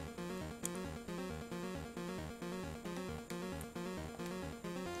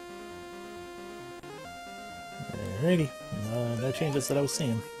 Alrighty. No changes that I was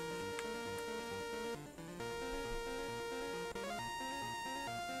seeing.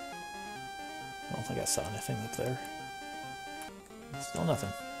 I don't think I saw anything up there. Still nothing.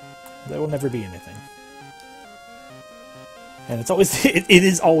 There will never be anything. And it's always it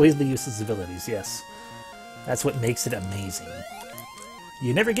is always the useless abilities, yes. That's what makes it amazing.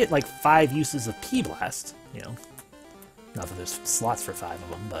 You never get like 5 uses of P-Blast, you know. Not that there's slots for 5 of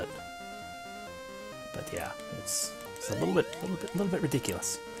them, but yeah, it's a little bit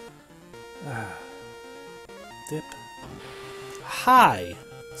ridiculous. Dip. Hi!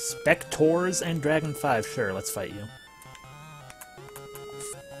 Spectors and Dragon 5, sure, let's fight you.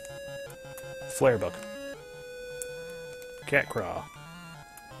 Flare Book. Catcraw.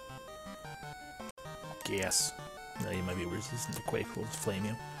 Gas. No, you might be resistant to Quake, we'll just flame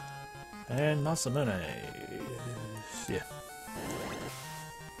you. And Masamune. Yeah.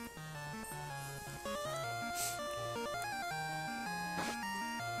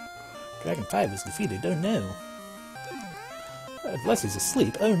 Dragon 5 is defeated, oh no. Leslie's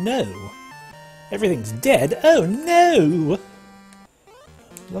asleep, oh no. Everything's dead, oh no!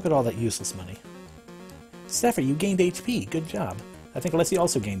 Look at all that useless money. Zephyr, you gained HP, good job. I think Leslie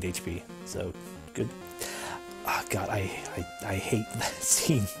also gained HP, so good. Oh god, I hate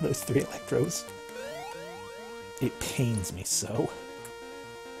seeing those 3 Electros. It pains me so.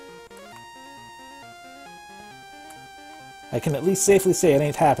 I can at least safely say it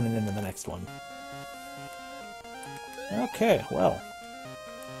ain't happening into the next one. Okay, well.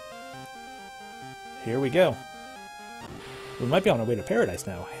 Here we go. We might be on our way to paradise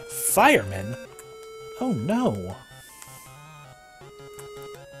now. Firemen? Oh no!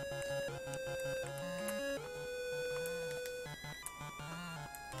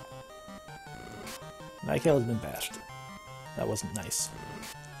 Nykel has been bashed. That wasn't nice.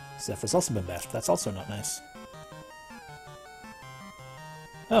 Zephyr's also been bashed. That's also not nice.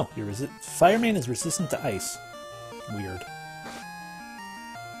 Oh, Fireman is resistant to ice. Weird.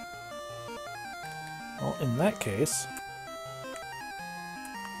 Well, in that case...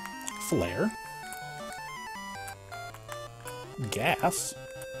 Flare. Gas.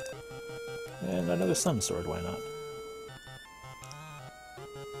 And another Sun Sword, why not?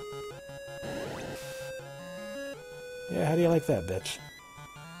 Yeah, how do you like that, bitch?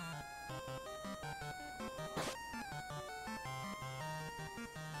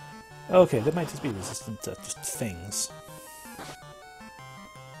 Okay, that might just be resistant to just things.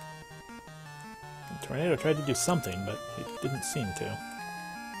 The tornado tried to do something, but it didn't seem to.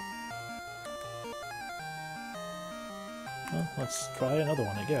 Well, let's try another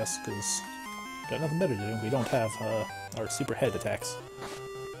one, I guess, because got nothing better to do. We don't have our super head attacks.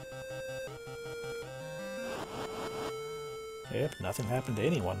 Yep, nothing happened to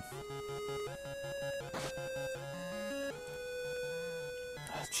anyone.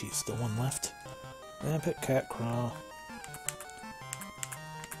 Geez, still one left. Lampet, cat, craw.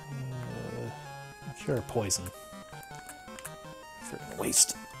 Sure, poison. Freaking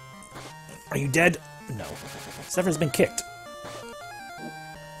waste. Are you dead? No. Sever's been kicked.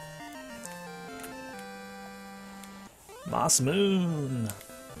 Moss Moon.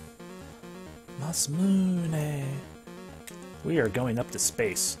 Moss Moon. We are going up to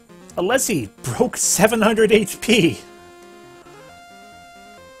space. Alessi broke 700 HP.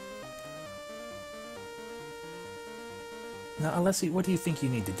 Now, Alessi, what do you think you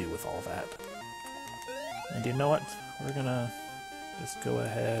need to do with all that? And you know what? We're gonna just go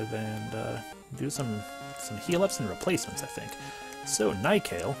ahead and do some heal-ups and replacements, I think. So,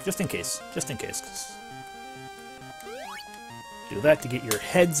 Nightcale, just in case. Do that to get your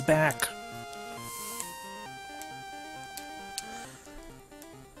heads back.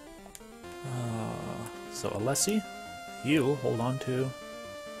 So, Alessi, you hold on to...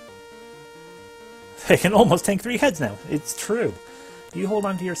 They can almost tank 3 heads now. It's true. You hold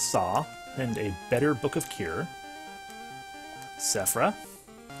on to your saw and a better Book of Cure. Sephra,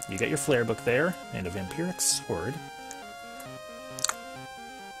 you got your Flare Book there and a Vampiric Sword.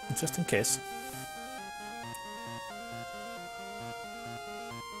 Just in case.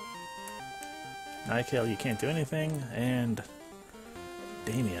 Nightcale, you can't do anything. And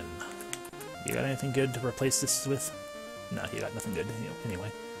Damien, you got anything good to replace this with? No, you got nothing good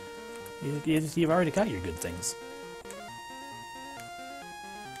anyway. You've already got your good things.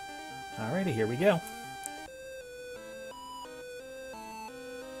 Alrighty, here we go.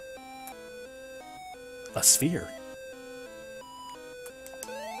 A sphere.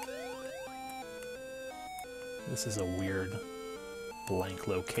 This is a weird blank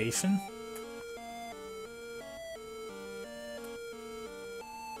location.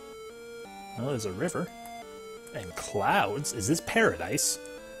 Oh, there's a river. And clouds? Is this paradise?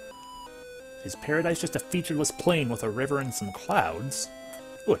 Is paradise just a featureless plain with a river and some clouds?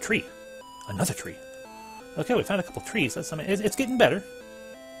 Oh, a tree. Another tree. Okay, we found a couple trees. That's something. It's getting better.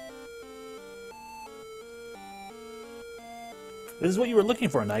 This is what you were looking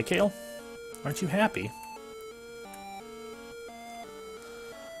for, Nightcale. Aren't you happy?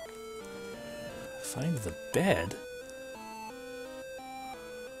 Find the bed?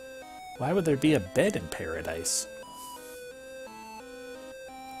 Why would there be a bed in paradise?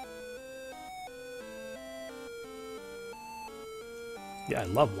 Yeah, I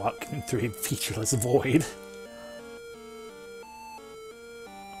love walking through a featureless void.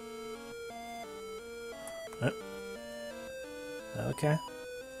 Okay.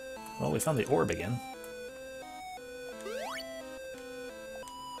 Well, we found the orb again.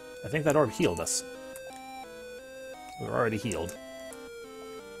 I think that orb healed us. We were already healed.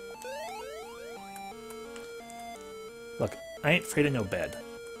 Look, I ain't afraid of no bed.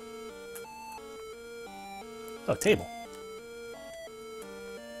 Oh, table.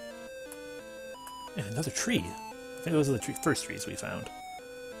 And another tree. I think those are the first trees we found.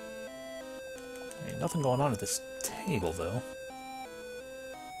 Ain't nothing going on at this table, though.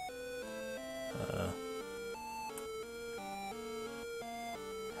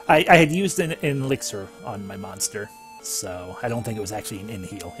 I had used an elixir on my monster, so I don't think it was actually an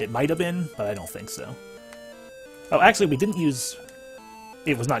in-heal. It might have been, but I don't think so. Oh, actually, we didn't use...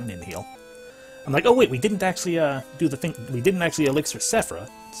 It was not an in-heal. I'm like, oh wait, we didn't actually do the thing... We didn't actually elixir Sephra,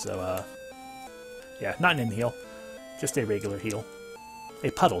 so yeah, not an in-heal. Just a regular heal.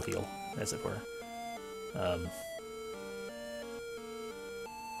 A puddle heal, as it were.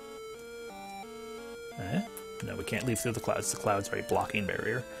 No, we can't leave through the clouds. The clouds are a blocking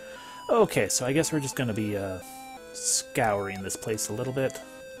barrier. Okay, so I guess we're just going to be scouring this place a little bit.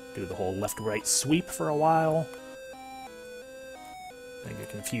 Do the whole left-right sweep for a while. I get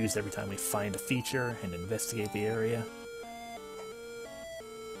confused every time we find a feature and investigate the area.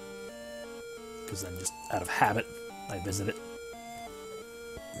 Because then, just out of habit, I visit it.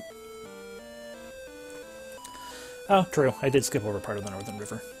 Oh, true. I did skip over part of the Northern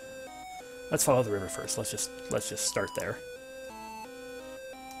River. Let's follow the river first. Let's just start there.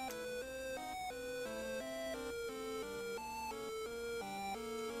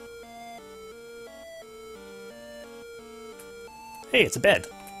 Hey, it's a bed.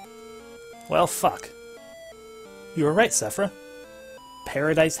 Well, fuck. You were right, Sephra.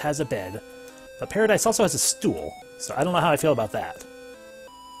 Paradise has a bed, but Paradise also has a stool, so I don't know how I feel about that.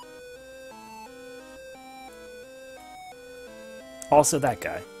 Also that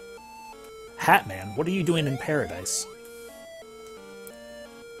guy. Hatman, what are you doing in Paradise?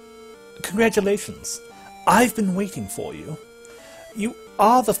 Congratulations. I've been waiting for you. You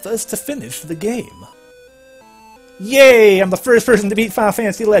are the first to finish the game. Yay! I'm the first person to beat Final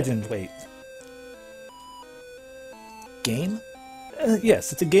Fantasy Legend. Wait. Game?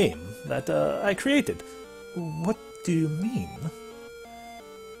 Yes, it's a game that I created. What do you mean?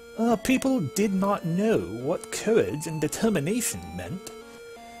 People did not know what courage and determination meant,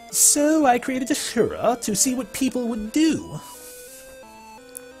 so I created Ashura to see what people would do.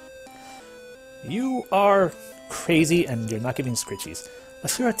 You are crazy and you're not giving scritchies.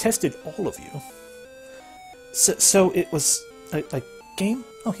 Ashura tested all of you. So it was a game?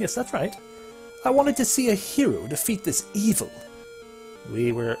 Oh yes, that's right. I wanted to see a hero defeat this evil.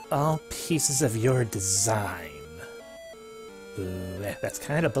 We were all pieces of your design. That's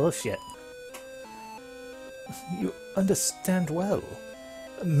kind of bullshit. You understand well.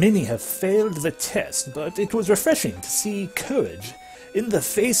 Many have failed the test, but it was refreshing to see courage in the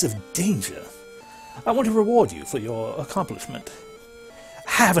face of danger. I want to reward you for your accomplishment.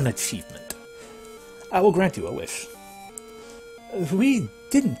 Have an achievement. I will grant you a wish. We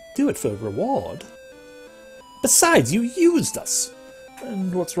didn't do it for reward. Besides, you used us.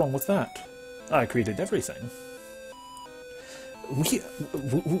 And what's wrong with that? I created everything.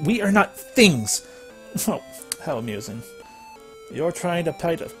 We are not things. Oh, how amusing. You're trying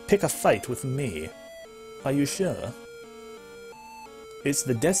to pick a fight with me. Are you sure? It's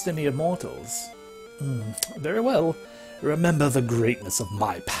the destiny of mortals. Very well. Remember the greatness of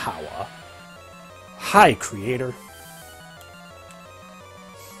my power. Hi, Creator.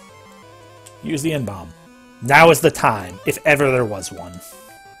 Use the N-bomb. Now is the time, if ever there was one.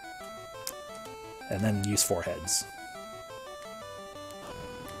 And then use 4 heads.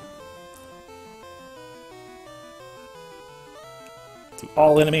 To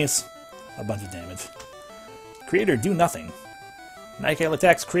all enemies, a bunch of damage. Creator, do nothing. Nightgale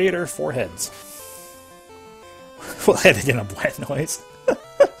attacks Creator, 4 heads. We'll edit in a wet noise.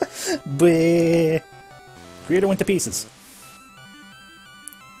 Bleh. Creator went to pieces.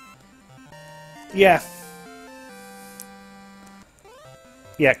 Yeah.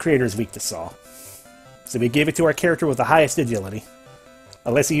 Yeah, Creator's weak to Saw. So we gave it to our character with the highest agility.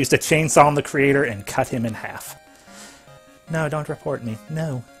 Unless he used a chainsaw on the Creator and cut him in half. No, don't report me.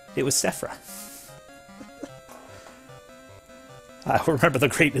 No, it was Sephra. I remember the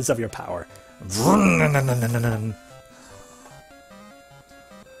greatness of your power.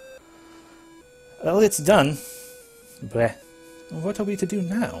 Well, it's done. Bleh. What are we to do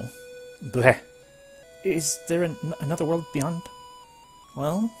now? Bleh. Is there another world beyond?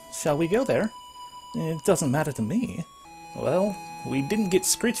 Well, shall we go there? It doesn't matter to me. Well, we didn't get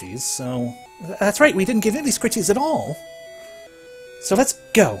scritchies, so... That's right, we didn't get any scritchies at all! So let's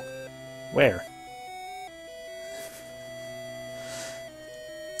go! Where?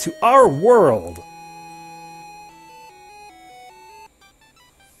 To our world!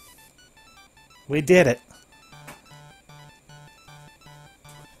 We did it!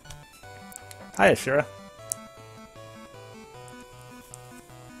 Hi, Ashura.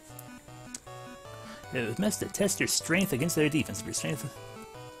 It was meant to test your strength against their defense. If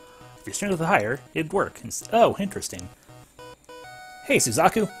your strength was higher, it'd work. Oh, interesting. Hey,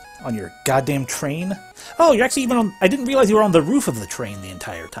 Suzaku, on your goddamn train? Oh, you're actually even on... I didn't realize you were on the roof of the train the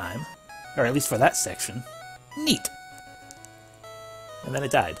entire time. Or at least for that section. Neat. And then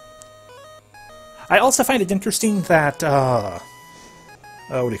it died. I also find it interesting that,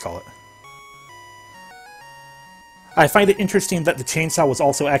 what do you call it? I find it interesting that the chainsaw was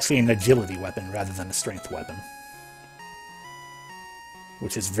also actually an agility weapon rather than a strength weapon.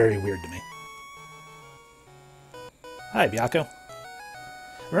 Which is very weird to me. Hi, Byakko.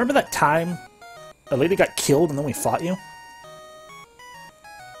 Remember that time a lady got killed and then we fought you?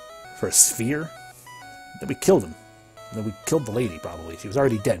 For a sphere? Then we killed him. And then we killed the lady, probably. She was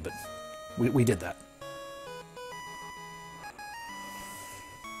already dead, but we did that.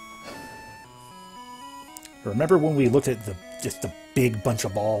 Remember when we looked at just the big bunch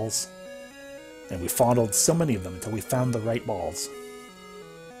of balls? And we fondled so many of them until we found the right balls.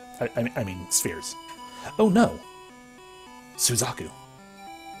 I mean, spheres. Oh no! Suzaku.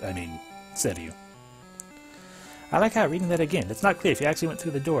 I mean, Seiryu. I like how reading that again. It's not clear if you actually went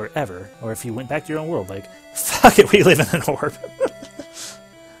through the door, ever, or if you went back to your own world, like, fuck it, we live in an orb.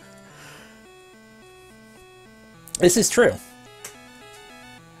 This is true.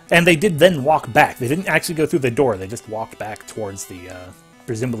 And they did then walk back. They didn't actually go through the door. They just walked back towards the,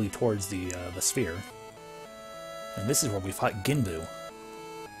 presumably towards the sphere. And this is where we fought Ginbu.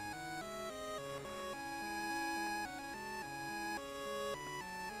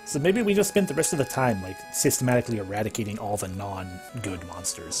 So maybe we just spent the rest of the time, like, systematically eradicating all the non-good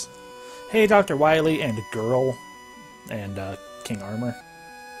monsters. Hey, Dr. Wily and Girl and King Armor.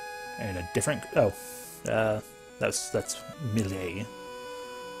 And a different... Oh, that's Millet.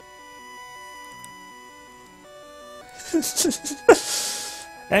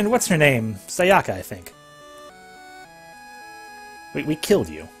 And what's her name? Sayaka, I think. We killed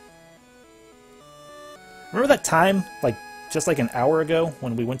you. Remember that time, like, just like an hour ago,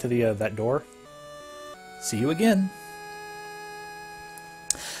 when we went to the that door? See you again.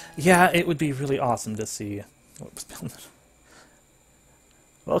 Yeah, it would be really awesome to see what was built.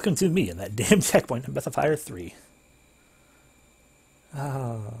 Welcome to me in that damn checkpoint in Breath of Fire 3.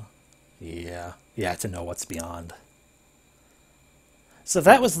 Oh, yeah. Yeah, to know what's beyond. So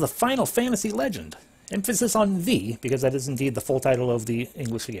that was the Final Fantasy Legend. Emphasis on the, because that is indeed the full title of the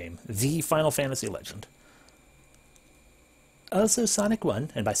English game. The Final Fantasy Legend. Also Sonic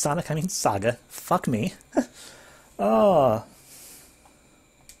 1, and by Sonic I mean Saga. Fuck me. Oh.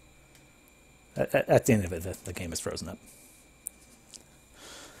 At the end of it, the game is frozen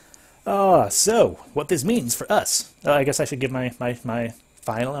up. So, what this means for us. I guess I should give my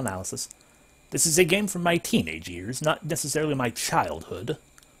final analysis. This is a game from my teenage years, not necessarily my childhood,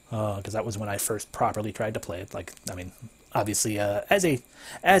 because that was when I first properly tried to play it. Like, I mean, obviously, as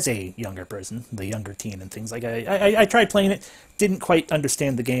a younger person, the younger teen and things, like, I tried playing it, didn't quite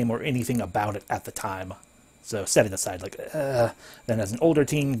understand the game or anything about it at the time. So, set it aside, like, then as an older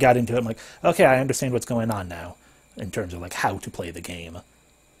teen, got into it, I'm like, okay, I understand what's going on now, in terms of, like, how to play the game.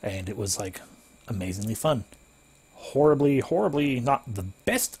 And it was, like, amazingly fun. Horribly not the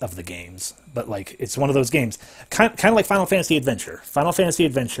best of the games, but, like, it's one of those games, kind of like Final Fantasy Adventure. Final Fantasy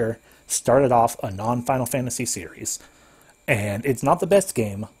Adventure started off a non-Final Fantasy series, and it's not the best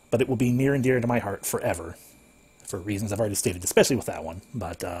game, but it will be near and dear to my heart forever, for reasons I've already stated, especially with that one.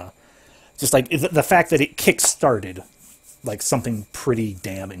 But, just, like, the fact that it kick-started, like, something pretty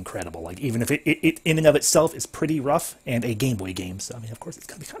damn incredible. Like, even if it in and of itself is pretty rough, and a Game Boy game, so, I mean, of course it's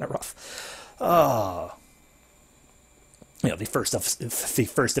going to be kind of rough. You know, the first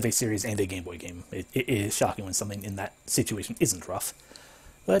of a series and a Game Boy game. It is shocking when something in that situation isn't rough.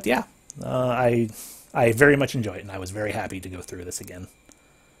 But, yeah, I very much enjoy it, and I was very happy to go through this again.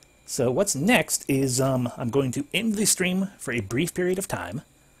 So, what's next is, I'm going to end the stream for a brief period of time,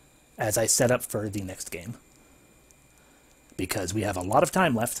 as I set up for the next game. Because we have a lot of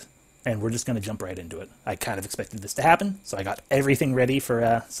time left, and we're just going to jump right into it. I kind of expected this to happen, so I got everything ready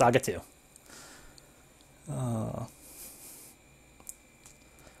for Saga 2.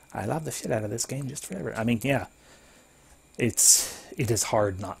 I love the shit out of this game just forever. I mean, yeah, it is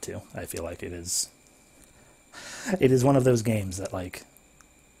hard not to. I feel like it is one of those games that, like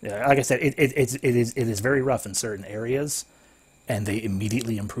I said, it is very rough in certain areas, and they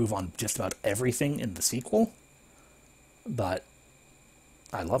immediately improve on just about everything in the sequel. But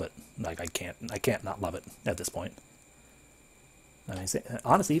I love it. Like, I can't not love it at this point. I mean,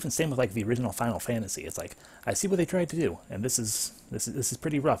 honestly, even same with, like, the original Final Fantasy. It's like, I see what they tried to do, and this is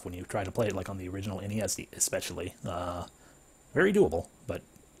pretty rough when you try to play it, like, on the original NES, especially. Very doable, but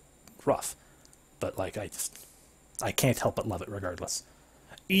rough. But, like, I can't help but love it regardless.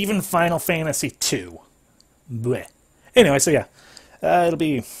 Even Final Fantasy II. Bleh. Anyway, so yeah, it'll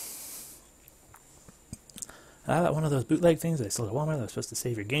be one of those bootleg things that I sold at Walmart that was supposed to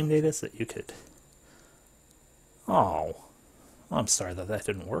save your game data so that you could... Oh, I'm sorry that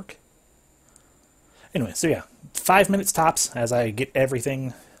didn't work. Anyway, so yeah, 5 minutes tops as I get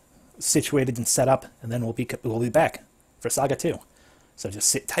everything situated and set up, and then we'll be back for Saga 2. So just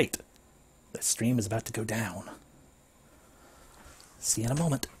sit tight. The stream is about to go down. See you in a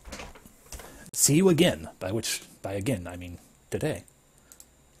moment. See you again, by again, I mean today,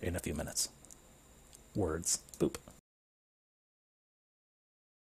 in a few minutes. Words. Boop.